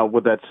 Now,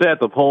 with that said,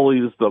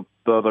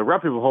 the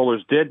reputable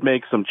pollers did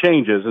make some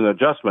changes and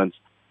adjustments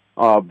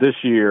this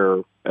year,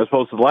 as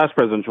opposed to the last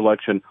presidential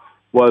election,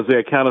 was they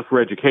accounted for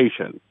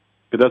education.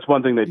 Because that's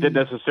one thing they didn't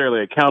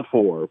necessarily account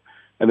for,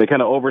 and they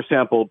kind of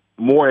oversampled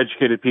more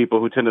educated people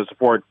who tend to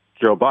support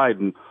Joe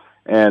Biden,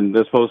 and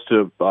as opposed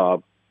to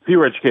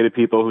fewer educated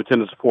people who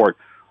tend to support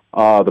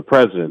the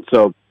president.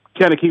 So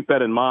kind of keep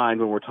that in mind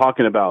when we're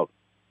talking about,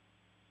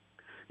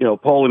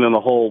 polling in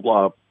the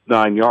whole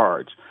 9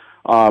 yards.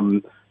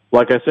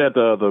 Like I said,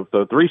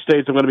 the three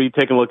states I'm going to be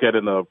taking a look at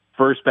in the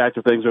first batch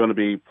of things are going to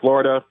be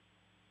Florida,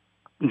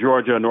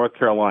 Georgia, and North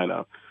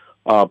Carolina.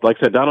 Like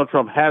I said, Donald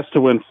Trump has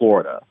to win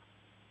Florida.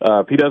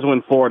 If he doesn't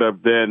win Florida,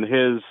 then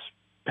his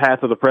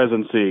path of the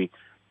presidency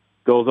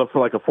goes up for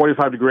like a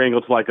 45-degree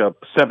angle to like a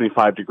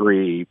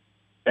 75-degree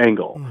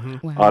angle.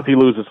 Wow. If he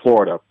loses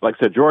Florida. Like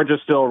I said,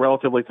 Georgia's still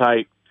relatively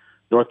tight.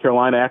 North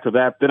Carolina after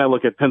that. Then I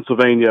look at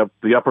Pennsylvania,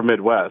 the upper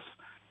Midwest,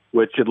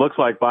 which it looks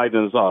like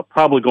Biden is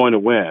probably going to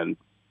win.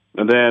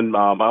 And then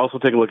I also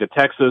take a look at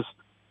Texas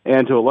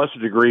and, to a lesser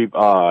degree,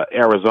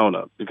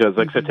 Arizona, because,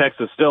 like I said,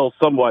 Texas is still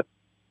somewhat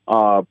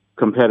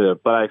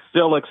competitive. But I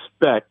still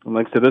expect, and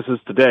like I said, this is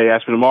today,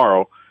 ask me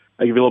tomorrow,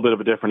 I give you a little bit of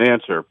a different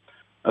answer.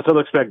 I still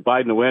expect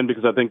Biden to win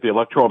because I think the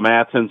electoral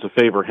math tends to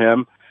favor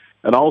him.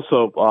 And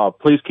also,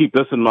 please keep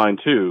this in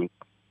mind, too,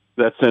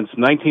 that since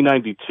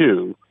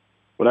 1992,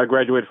 when I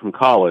graduated from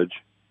college,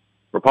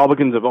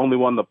 Republicans have only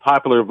won the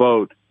popular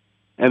vote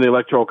and the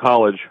Electoral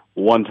College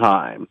one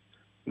time,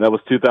 and that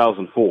was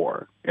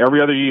 2004.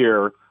 Every other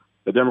year,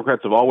 the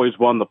Democrats have always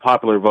won the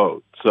popular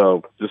vote.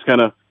 So just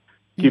kind of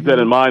keep that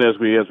in mind as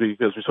we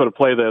sort of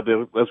play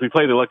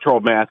the electoral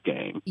math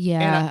game.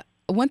 Yeah.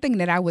 One thing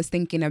that I was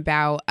thinking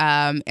about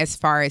as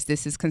far as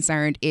this is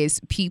concerned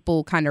is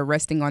people kind of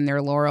resting on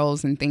their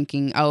laurels and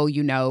thinking, oh,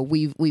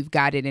 we've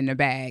got it in the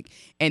bag.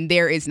 And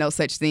there is no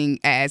such thing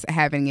as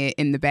having it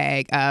in the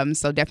bag.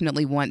 So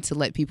definitely want to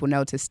let people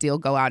know to still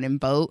go out and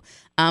vote.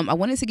 I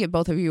wanted to get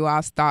both of you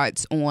all's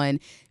thoughts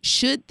on,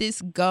 should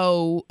this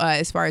go,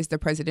 as far as the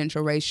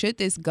presidential race, should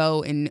this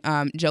go in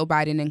Joe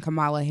Biden and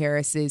Kamala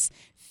Harris's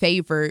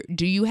favor?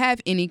 Do you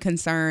have any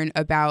concern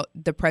about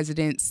the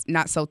president's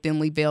not so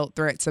thinly veiled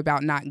threats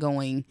about not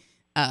going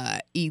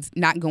out,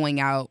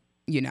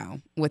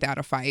 without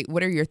a fight?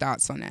 What are your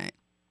thoughts on that?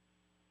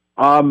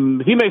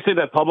 He may say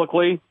that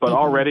publicly, but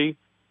already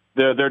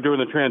they're doing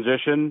the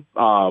transition.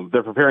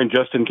 They're preparing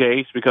just in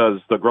case, because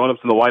the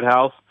grown-ups in the White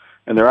House,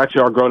 and there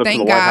actually are grown-ups in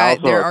the White House.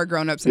 Thank God there are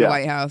grown-ups in the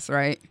White House,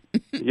 right?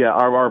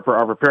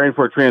 are preparing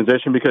for a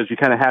transition, because you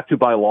kind of have to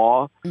by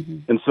law.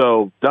 And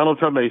so Donald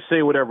Trump may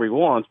say whatever he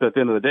wants, but at the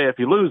end of the day, if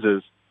he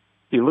loses,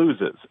 he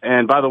loses.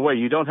 And by the way,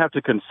 you don't have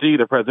to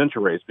concede a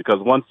presidential race, because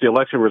once the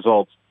election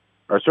results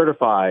are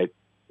certified,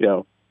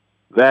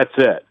 that's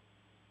it.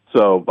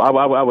 So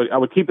I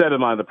would keep that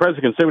in mind. The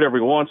president can say whatever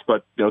he wants,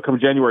 but come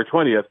January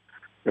 20th,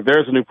 if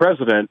there's a new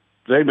president,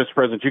 hey, Mr.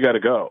 President, you got to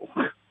go.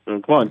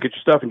 Come on, get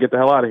your stuff and get the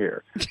hell out of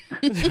here.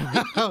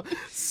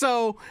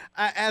 So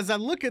as I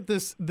look at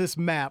this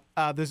map,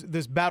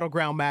 this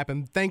battleground map,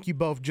 and thank you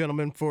both,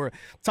 gentlemen, for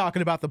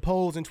talking about the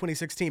polls in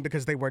 2016,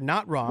 because they were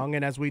not wrong.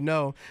 And as we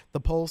know, the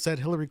poll said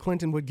Hillary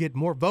Clinton would get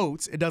more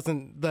votes.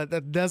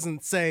 That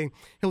doesn't say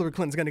Hillary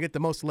Clinton's going to get the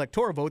most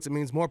electoral votes. It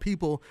means more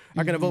people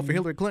are going to vote for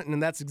Hillary Clinton,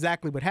 and that's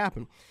exactly what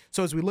happened.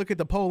 So as we look at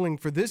the polling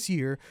for this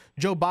year,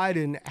 Joe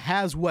Biden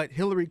has what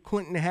Hillary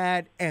Clinton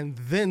had and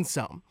then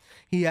some.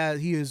 He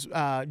is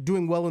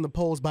doing well in the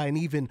polls by an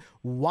even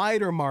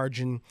wider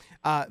margin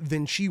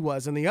than she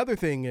was. And the other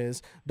thing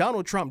is,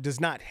 Donald Trump does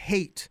not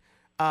hate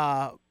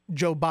Joe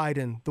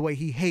Biden the way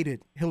he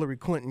hated Hillary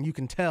Clinton. You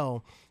can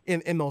tell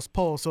in those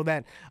polls. So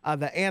that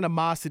the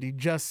animosity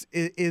just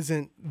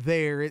isn't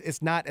there.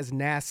 It's not as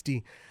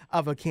nasty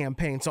of a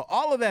campaign. So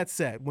all of that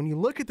said, when you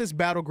look at this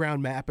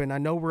battleground map, and I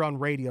know we're on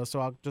radio, so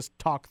I'll just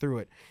talk through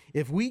it.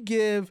 If we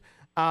give...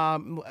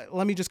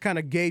 let me just kind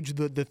of gauge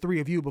the three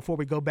of you before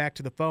we go back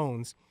to the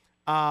phones.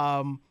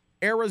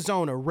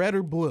 Arizona, red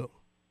or blue?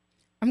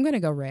 I'm going to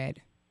go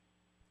red.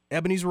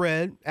 Ebony's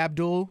red.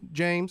 Abdul,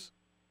 James?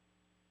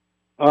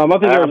 I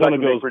think Arizona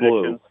goes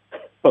blue,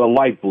 but a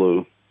light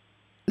blue.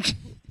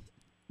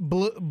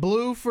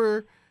 Blue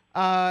for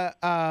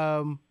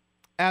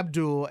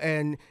Abdul,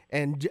 and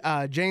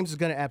James is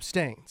going to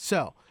abstain.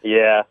 So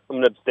yeah, I'm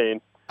going to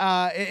abstain.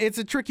 It's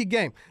a tricky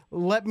game.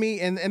 Let me,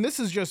 and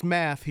this is just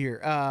math here,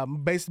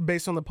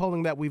 based on the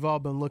polling that we've all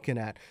been looking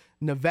at.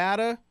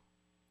 Nevada.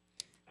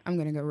 I'm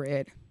going to go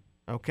red.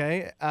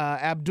 Okay.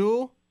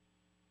 Abdul.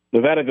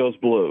 Nevada goes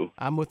blue.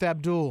 I'm with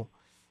Abdul.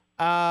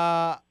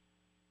 I'm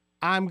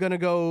going to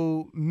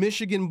go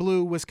Michigan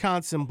blue,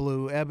 Wisconsin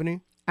blue.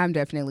 Ebony. I'm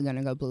definitely going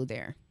to go blue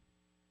there.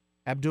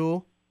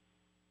 Abdul.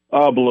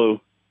 Blue.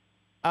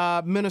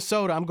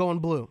 Minnesota. I'm going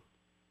blue.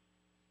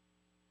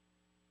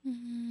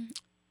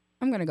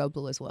 I'm going to go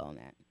blue as well on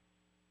that.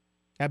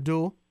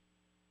 Abdul?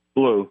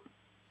 Blue.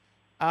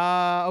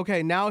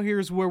 Okay, now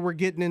here's where we're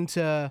getting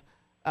into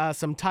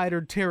some tighter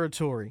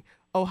territory.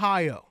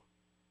 Ohio.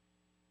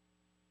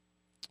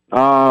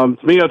 To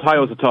me,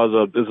 Ohio is a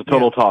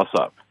total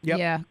toss-up. Yep.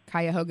 Yeah,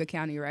 Cuyahoga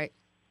County, right?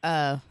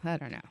 I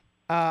don't know.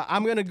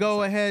 I'm going to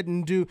go ahead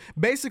and do,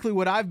 basically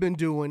what I've been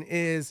doing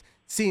is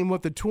seeing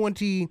what what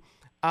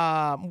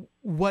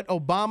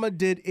Obama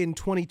did in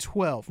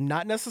 2012,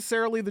 not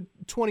necessarily the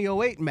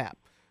 2008 map.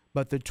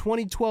 But the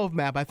 2012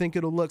 map, I think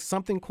it'll look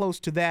something close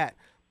to that,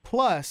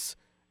 plus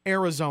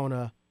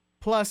Arizona,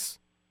 plus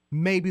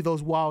maybe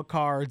those wild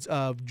cards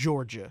of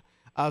Georgia.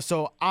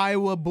 So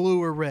Iowa, blue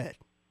or red?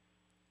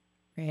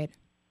 Red.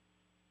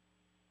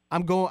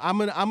 I'm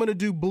gonna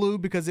do blue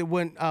because it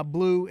went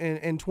blue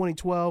in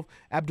 2012.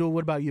 Abdul,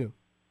 what about you?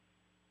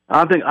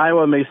 I think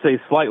Iowa may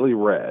stay slightly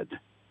red.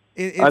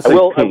 I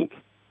think pink.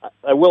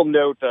 I will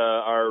note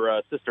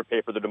our sister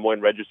paper, the Des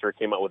Moines Register,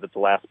 came out with its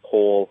last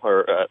poll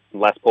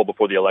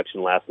before the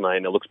election last night,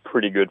 and it looks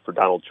pretty good for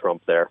Donald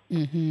Trump there.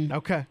 Mm-hmm.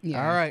 Okay.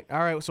 Yeah. All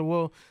right. So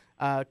we'll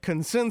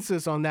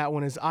consensus on that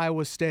one is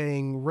Iowa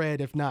staying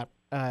red, if not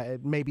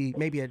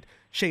maybe a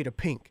shade of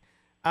pink.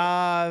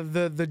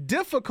 The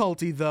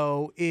difficulty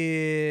though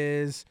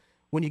is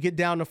when you get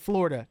down to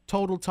Florida,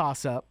 total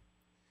toss up.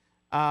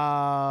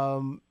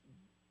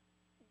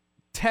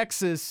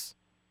 Texas.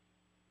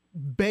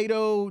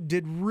 Beto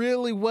did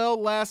really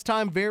well last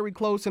time, very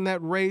close in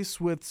that race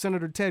with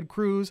Senator Ted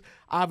Cruz.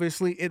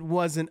 Obviously, it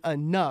wasn't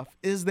enough.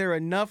 Is there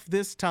enough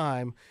this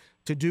time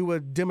to do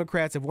what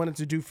Democrats have wanted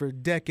to do for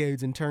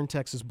decades and turn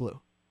Texas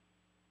blue?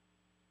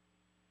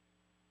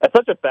 That's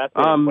such a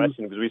fascinating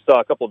question because we saw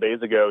a couple of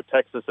days ago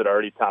Texas had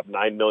already topped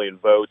 9 million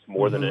votes,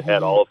 more than it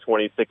had all of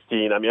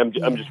 2016. I mean,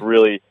 I'm just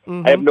really,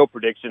 I have no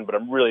prediction, but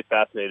I'm really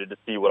fascinated to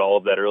see what all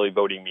of that early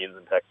voting means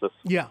in Texas.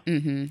 Yeah.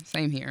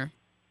 Same here.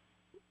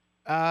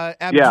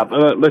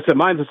 Listen,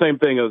 mine's the same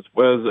thing as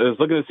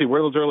looking to see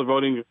where the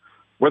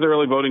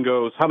early voting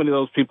goes. How many of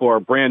those people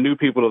are brand new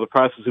people to the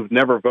process who've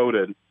never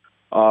voted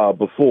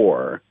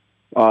before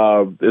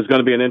is going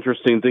to be an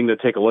interesting thing to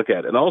take a look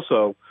at. And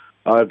also,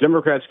 if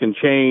Democrats can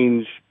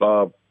change 3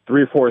 or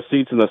 4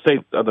 seats in the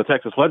the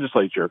Texas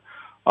legislature,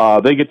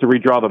 they get to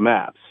redraw the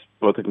maps,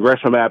 both the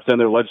congressional maps and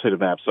their legislative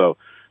maps. So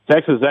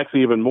Texas is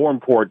actually even more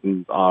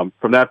important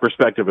from that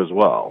perspective as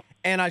well.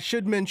 And I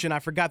should mention, I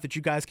forgot that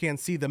you guys can't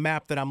see the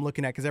map that I'm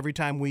looking at because every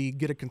time we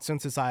get a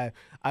consensus, I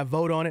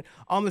vote on it.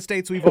 On the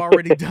states we've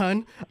already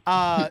done,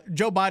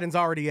 Joe Biden's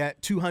already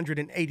at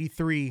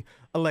 283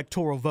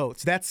 electoral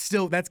votes.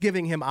 That's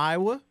giving him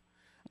Iowa.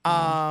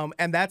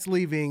 And that's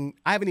leaving,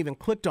 I haven't even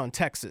clicked on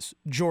Texas,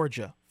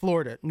 Georgia,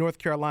 Florida, North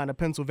Carolina,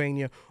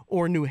 Pennsylvania,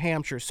 or New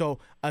Hampshire. So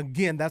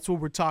again, that's what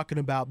we're talking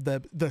about.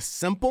 The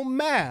simple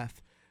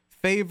math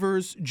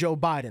favors Joe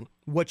Biden.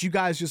 What you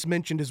guys just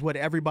mentioned is what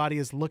everybody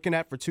is looking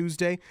at for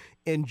Tuesday.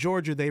 In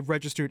Georgia, they've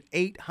registered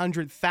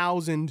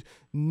 800,000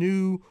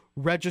 new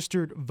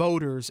registered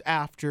voters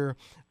after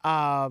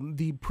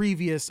the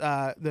previous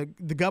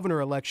the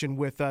governor election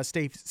with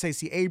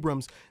Stacey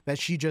Abrams that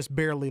she just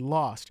barely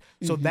lost.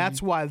 So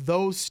that's why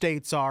those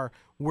states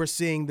we're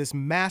seeing this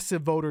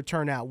massive voter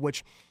turnout,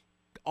 which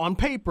on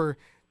paper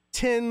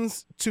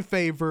tends to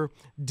favor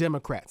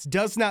Democrats.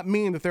 Does not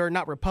mean that there are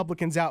not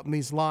Republicans out in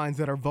these lines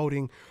that are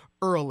voting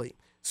early.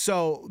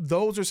 So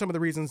those are some of the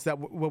reasons that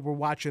we're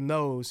watching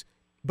those.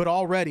 But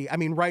already, I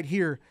mean, right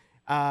here,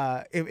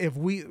 if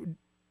we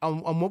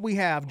on what we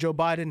have, Joe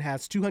Biden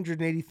has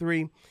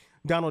 283.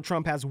 Donald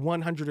Trump has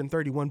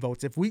 131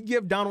 votes. If we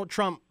give Donald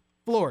Trump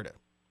Florida,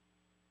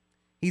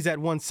 he's at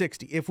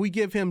 160. If we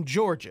give him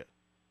Georgia,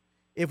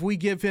 if we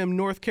give him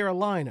North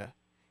Carolina,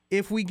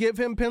 if we give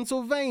him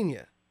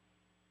Pennsylvania,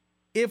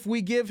 if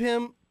we give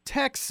him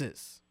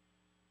Texas,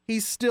 he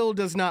still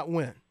does not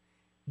win.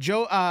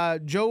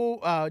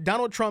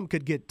 Donald Trump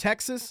could get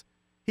Texas,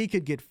 he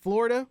could get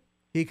Florida,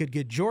 he could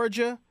get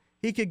Georgia,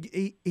 he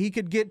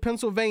could get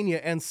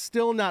Pennsylvania and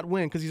still not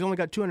win because he's only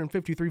got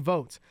 253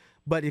 votes.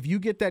 But if you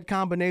get that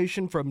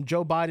combination from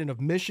Joe Biden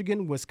of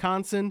Michigan,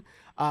 Wisconsin,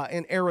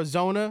 and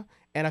Arizona,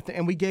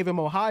 and we gave him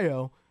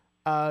Ohio,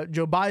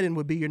 Joe Biden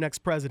would be your next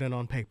president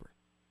on paper.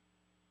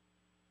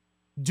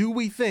 Do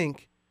we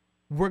think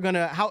we're going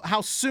to,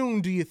 how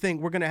soon do you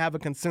think we're going to have a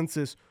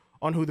consensus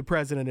on who the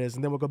president is?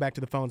 And then we'll go back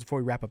to the phones before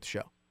we wrap up the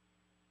show.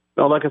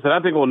 No, like I said, I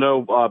think we'll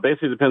know.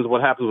 Basically depends on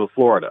what happens with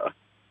Florida.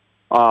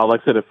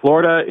 Like I said, if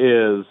Florida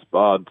is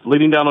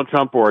leading Donald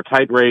Trump or a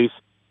tight race,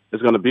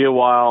 it's going to be a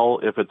while.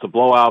 If it's a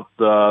blowout,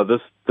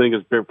 this thing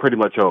is pretty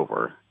much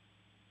over.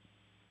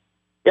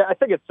 Yeah, I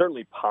think it's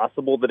certainly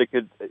possible that it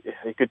could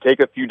take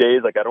a few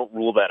days. Like, I don't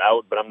rule that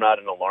out, but I'm not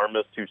an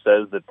alarmist who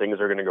says that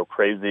things are going to go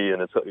crazy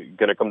and it's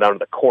going to come down to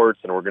the courts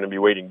and we're going to be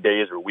waiting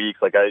days or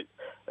weeks. Like,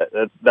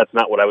 that's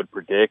not what I would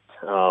predict.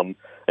 And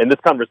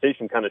this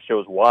conversation kind of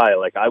shows why.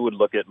 Like, I would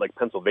look at like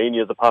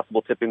Pennsylvania as a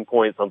possible tipping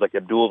point. Sounds like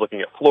Abdul's looking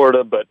at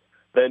Florida, but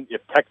then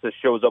if Texas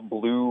shows up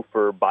blue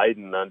for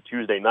Biden on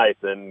Tuesday night,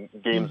 then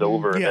game's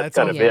over. Yeah, that's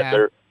kind of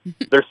it.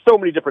 There's so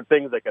many different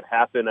things that could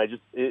happen.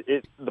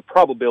 The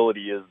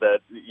probability is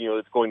that,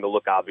 it's going to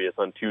look obvious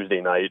on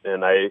Tuesday night.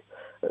 And I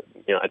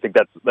think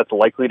that's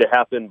likely to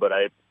happen, but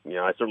I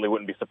certainly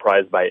wouldn't be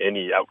surprised by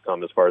any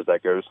outcome as far as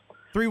that goes.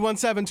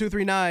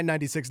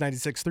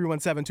 317-239-9696,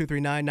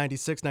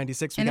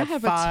 317-239-9696. And I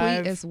have a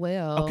tweet as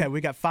well. Okay, we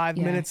got 5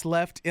 minutes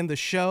left in the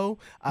show.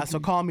 So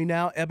call me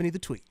now, Ebony, the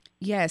tweet.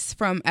 Yes,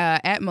 from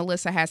at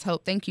Melissa Has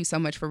Hope. Thank you so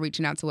much for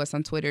reaching out to us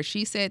on Twitter.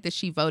 She said that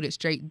she voted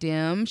straight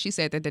Dem. She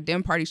said that the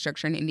Dem party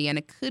structure in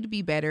Indiana could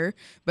be better,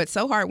 but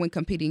so hard when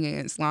competing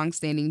against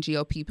longstanding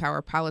GOP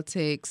power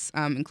politics,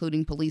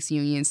 including police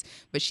unions.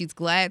 But she's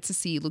glad to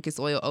see Lucas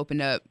Oil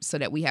open up so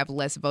that we have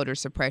less voter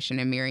suppression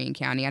in Marion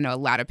County. I know a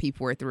lot of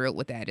people were thrilled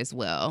with that as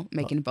well,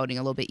 making voting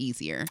a little bit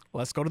easier.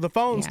 Let's go to the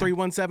phones.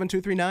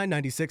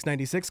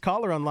 317-239-9696.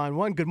 Caller on line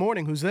 1. Good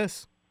morning. Who's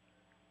this?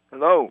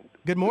 Hello.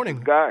 Good morning.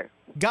 This is Guy.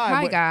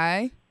 Hi,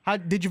 Guy. How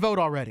did you vote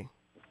already?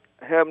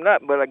 I have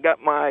not, but I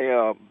got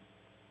my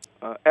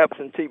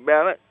absentee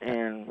ballot,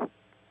 and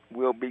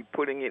we'll be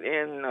putting it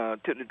in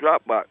to the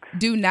drop box.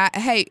 Do not,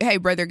 hey,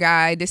 brother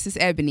Guy, this is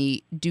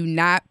Ebony. Do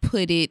not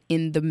put it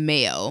in the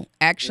mail.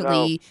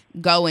 Actually,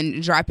 go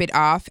and drop it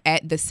off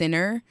at the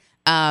center.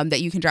 That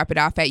you can drop it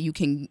off at. You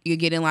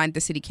get in line at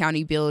the city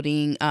county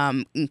building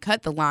and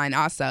cut the line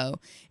also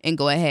and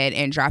go ahead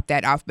and drop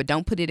that off. But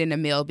don't put it in the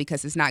mail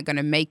because it's not going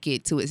to make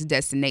it to its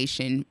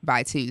destination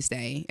by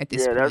Tuesday at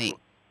this point.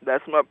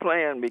 That's my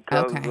plan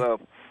because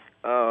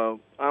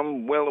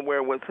I'm well aware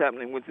of what's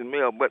happening with the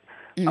mail. But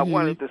I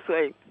wanted to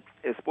say,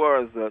 as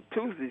far as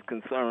Tuesday's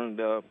concerned,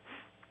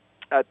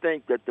 I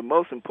think that the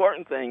most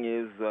important thing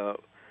is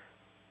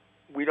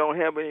we don't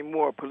have any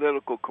more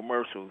political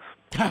commercials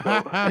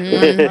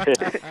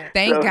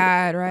Thank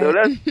God,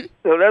 right?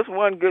 So that's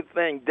one good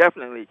thing,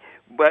 definitely.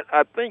 But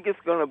I think it's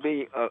going to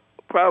be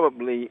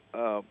probably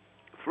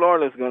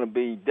Florida's going to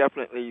be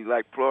definitely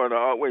like Florida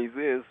always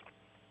is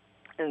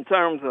in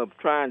terms of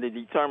trying to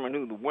determine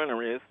who the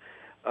winner is.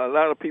 A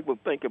lot of people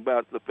think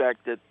about the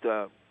fact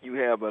that you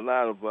have a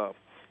lot of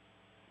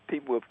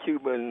people of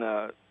Cuban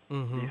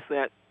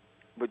descent,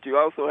 but you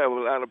also have a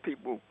lot of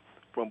people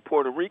from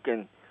Puerto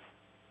Rican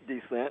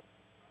descent.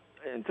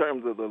 In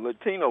terms of the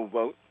Latino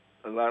vote,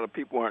 a lot of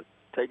people aren't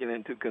taken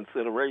into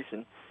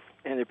consideration.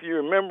 And if you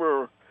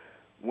remember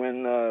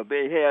when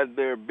they had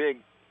their big,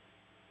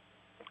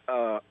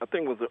 I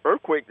think it was an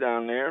earthquake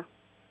down there,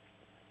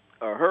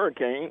 a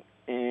hurricane,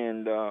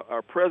 and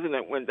our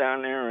president went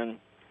down there and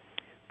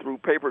threw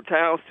paper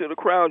towels to the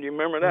crowd. You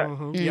remember that?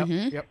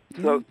 Yep.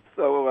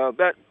 So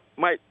that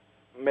might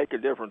make a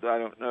difference. I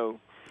don't know.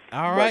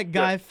 All right,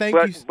 Guy. Thank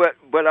you.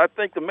 But I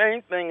think the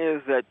main thing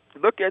is that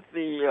look at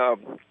the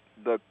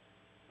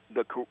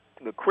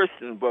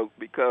Christian vote,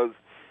 because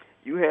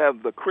you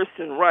have the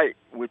Christian right,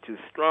 which is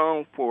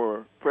strong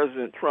for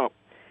President Trump,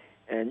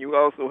 and you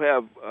also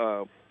have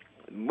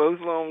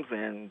Muslims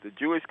and the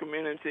Jewish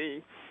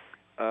community,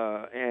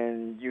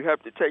 and you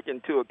have to take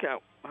into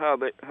account how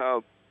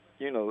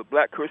the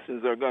Black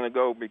Christians are going to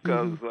go,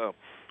 because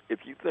if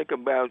you think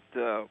about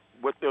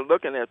what they're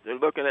looking at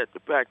the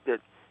fact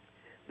that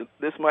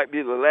this might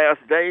be the last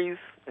days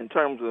in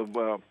terms of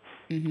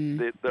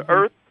the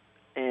earth,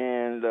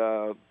 and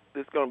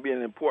it's going to be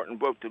an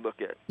important vote to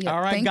look at. Yeah,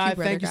 all right, Guy,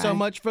 thank you so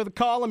much for the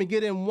call. Let me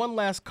get in one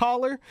last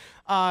caller.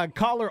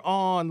 Caller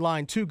on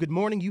line 2, good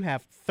morning. You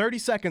have 30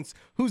 seconds.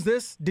 Who's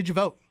this? Did you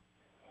vote?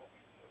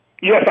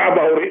 Yes, I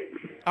voted.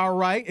 All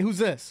right. Who's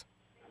this?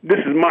 This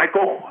is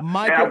Michael. And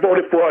I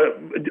voted for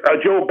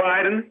Joe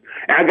Biden.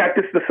 And I got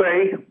this to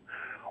say.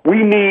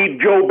 We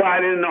need Joe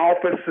Biden in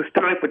office. It's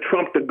time for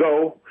Trump to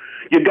go.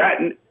 You got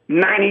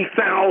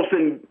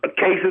 90,000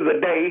 cases a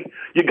day.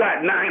 You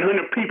got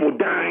 900 people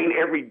dying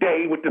every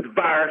day with this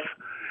virus.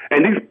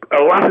 And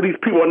a lot of these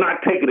people are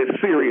not taking it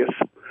serious.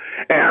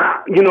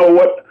 And you know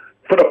what?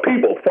 For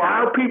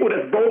our people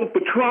that's voting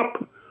for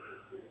Trump,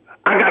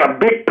 I got a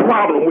big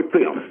problem with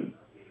them.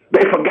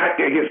 They forgot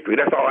their history.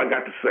 That's all I got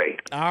to say.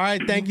 All right.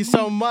 Thank you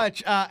so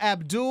much,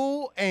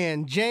 Abdul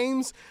and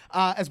James.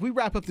 As we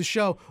wrap up the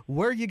show,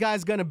 where are you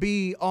guys going to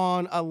be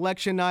on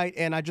election night?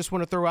 And I just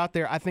want to throw out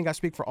there, I think I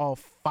speak for all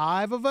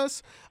 5 of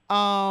us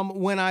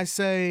when I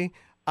say,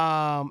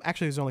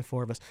 actually, there's only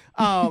 4 of us,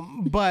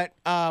 but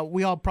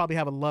we all probably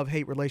have a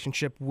love-hate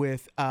relationship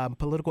with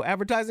political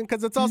advertising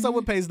because it's also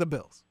what pays the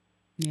bills.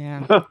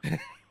 Yeah.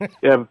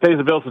 Yeah, it pays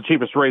the bills the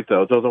cheapest rate,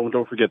 though.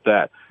 Don't forget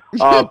that.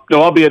 No,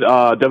 I'll be at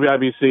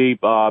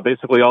WIBC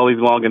basically all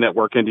evening long in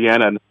Network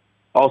Indiana, and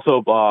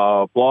also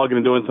blogging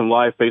and doing some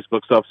live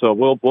Facebook stuff. So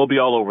we'll be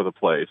all over the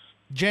place.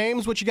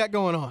 James, what you got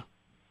going on?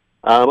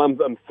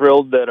 I'm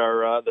thrilled that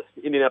our the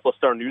Indianapolis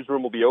Star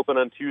newsroom will be open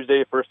on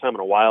Tuesday. First time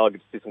in a while. I'll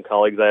get to see some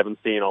colleagues I haven't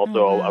seen.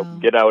 Also, I'll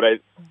get out.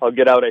 I'll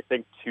get out. I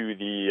think to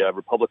the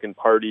Republican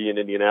Party in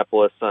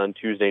Indianapolis on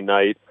Tuesday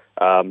night.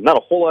 Not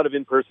a whole lot of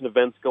in-person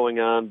events going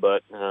on,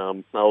 but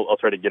I'll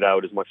try to get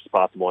out as much as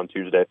possible on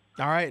Tuesday.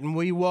 All right, and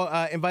we will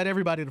invite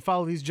everybody to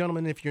follow these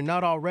gentlemen. If you're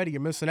not already,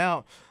 you're missing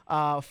out.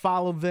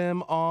 Follow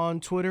them on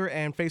Twitter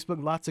and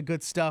Facebook. Lots of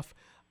good stuff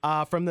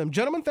from them.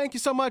 Gentlemen, thank you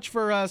so much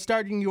for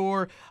starting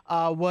your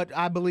what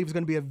I believe is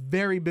going to be a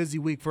very busy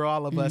week for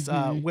all of us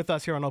with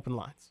us here on Open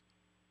Lines.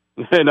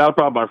 Not a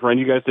problem, my friend.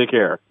 You guys take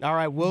care. All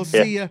right, we'll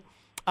see you.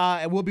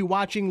 And we'll be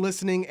watching,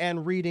 listening,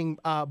 and reading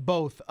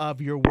both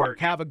of your work.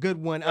 Have a good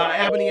one.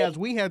 Ebony, as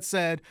we had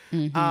said,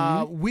 we've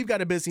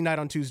got a busy night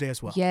on Tuesday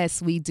as well.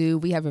 Yes, we do.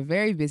 We have a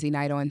very busy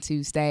night on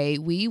Tuesday.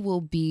 We will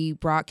be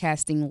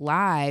broadcasting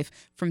live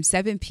from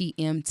 7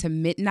 p.m. to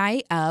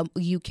midnight.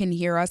 You can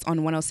hear us on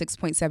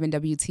 106.7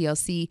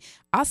 WTLC,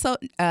 also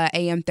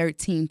AM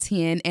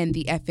 1310 and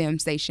the FM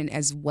station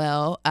as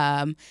well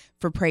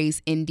for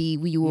Praise Indy.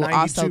 We will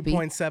also be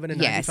 92.7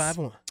 and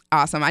 95.1.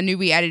 Awesome. I knew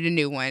we added a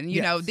new one.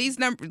 You know, these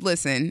numbers,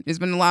 listen, it's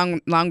been a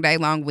long day,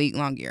 long week,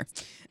 long year.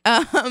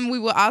 We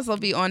will also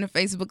be on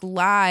Facebook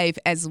Live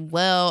as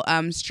well,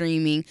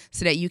 streaming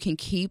so that you can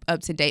keep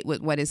up to date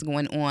with what is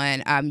going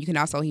on. You can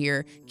also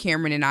hear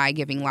Cameron and I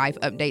giving live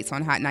updates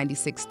on Hot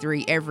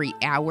 96.3 every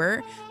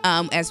hour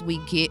as we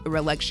get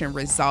election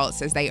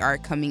results as they are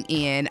coming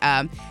in.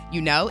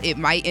 It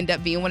might end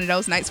up being one of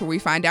those nights where we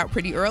find out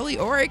pretty early,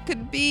 or it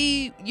could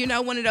be,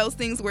 one of those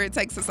things where it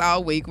takes us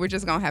all week. We're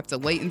just going to have to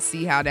wait and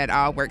see how that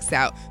all works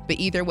out. But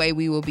either way,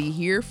 we will be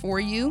here for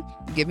you,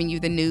 giving you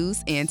the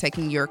news and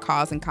taking your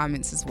calls and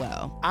comments as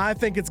well. I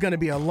think it's going to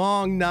be a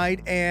long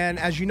night, and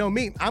as you know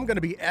me, I'm going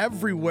to be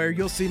everywhere.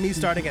 You'll see me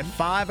starting at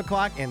 5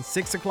 o'clock and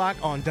 6 o'clock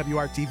on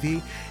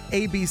WRTV,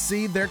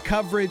 ABC. Their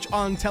coverage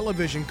on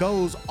television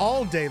goes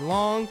all day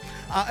long.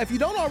 If you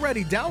don't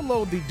already,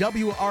 download the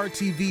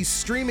WRTV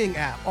streaming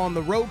app on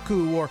the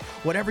Roku or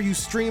whatever you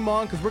stream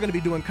on, because we're going to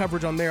be doing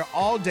coverage on there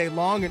all day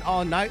long and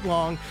all night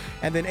long.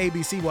 And then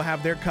ABC will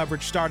have their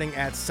coverage starting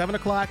at 7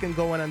 o'clock and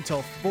going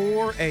until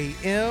 4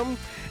 a.m.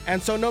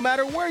 And so no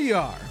matter where you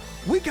are,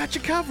 we got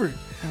you covered.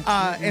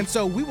 And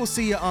so we will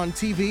see you on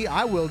TV.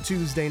 I will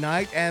Tuesday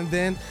night. And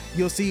then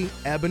you'll see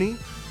Ebony,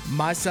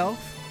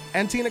 myself,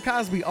 and Tina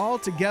Cosby all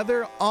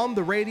together on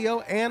the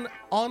radio and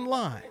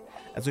online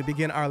as we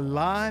begin our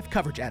live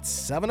coverage at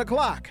 7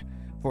 o'clock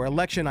for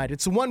election night.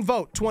 It's One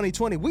Vote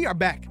 2020. We are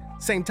back,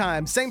 same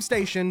time, same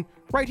station,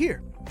 right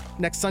here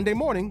next Sunday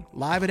morning,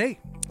 live at 8.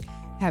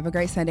 Have a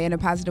great Sunday and a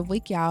positive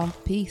week, y'all.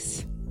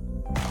 Peace.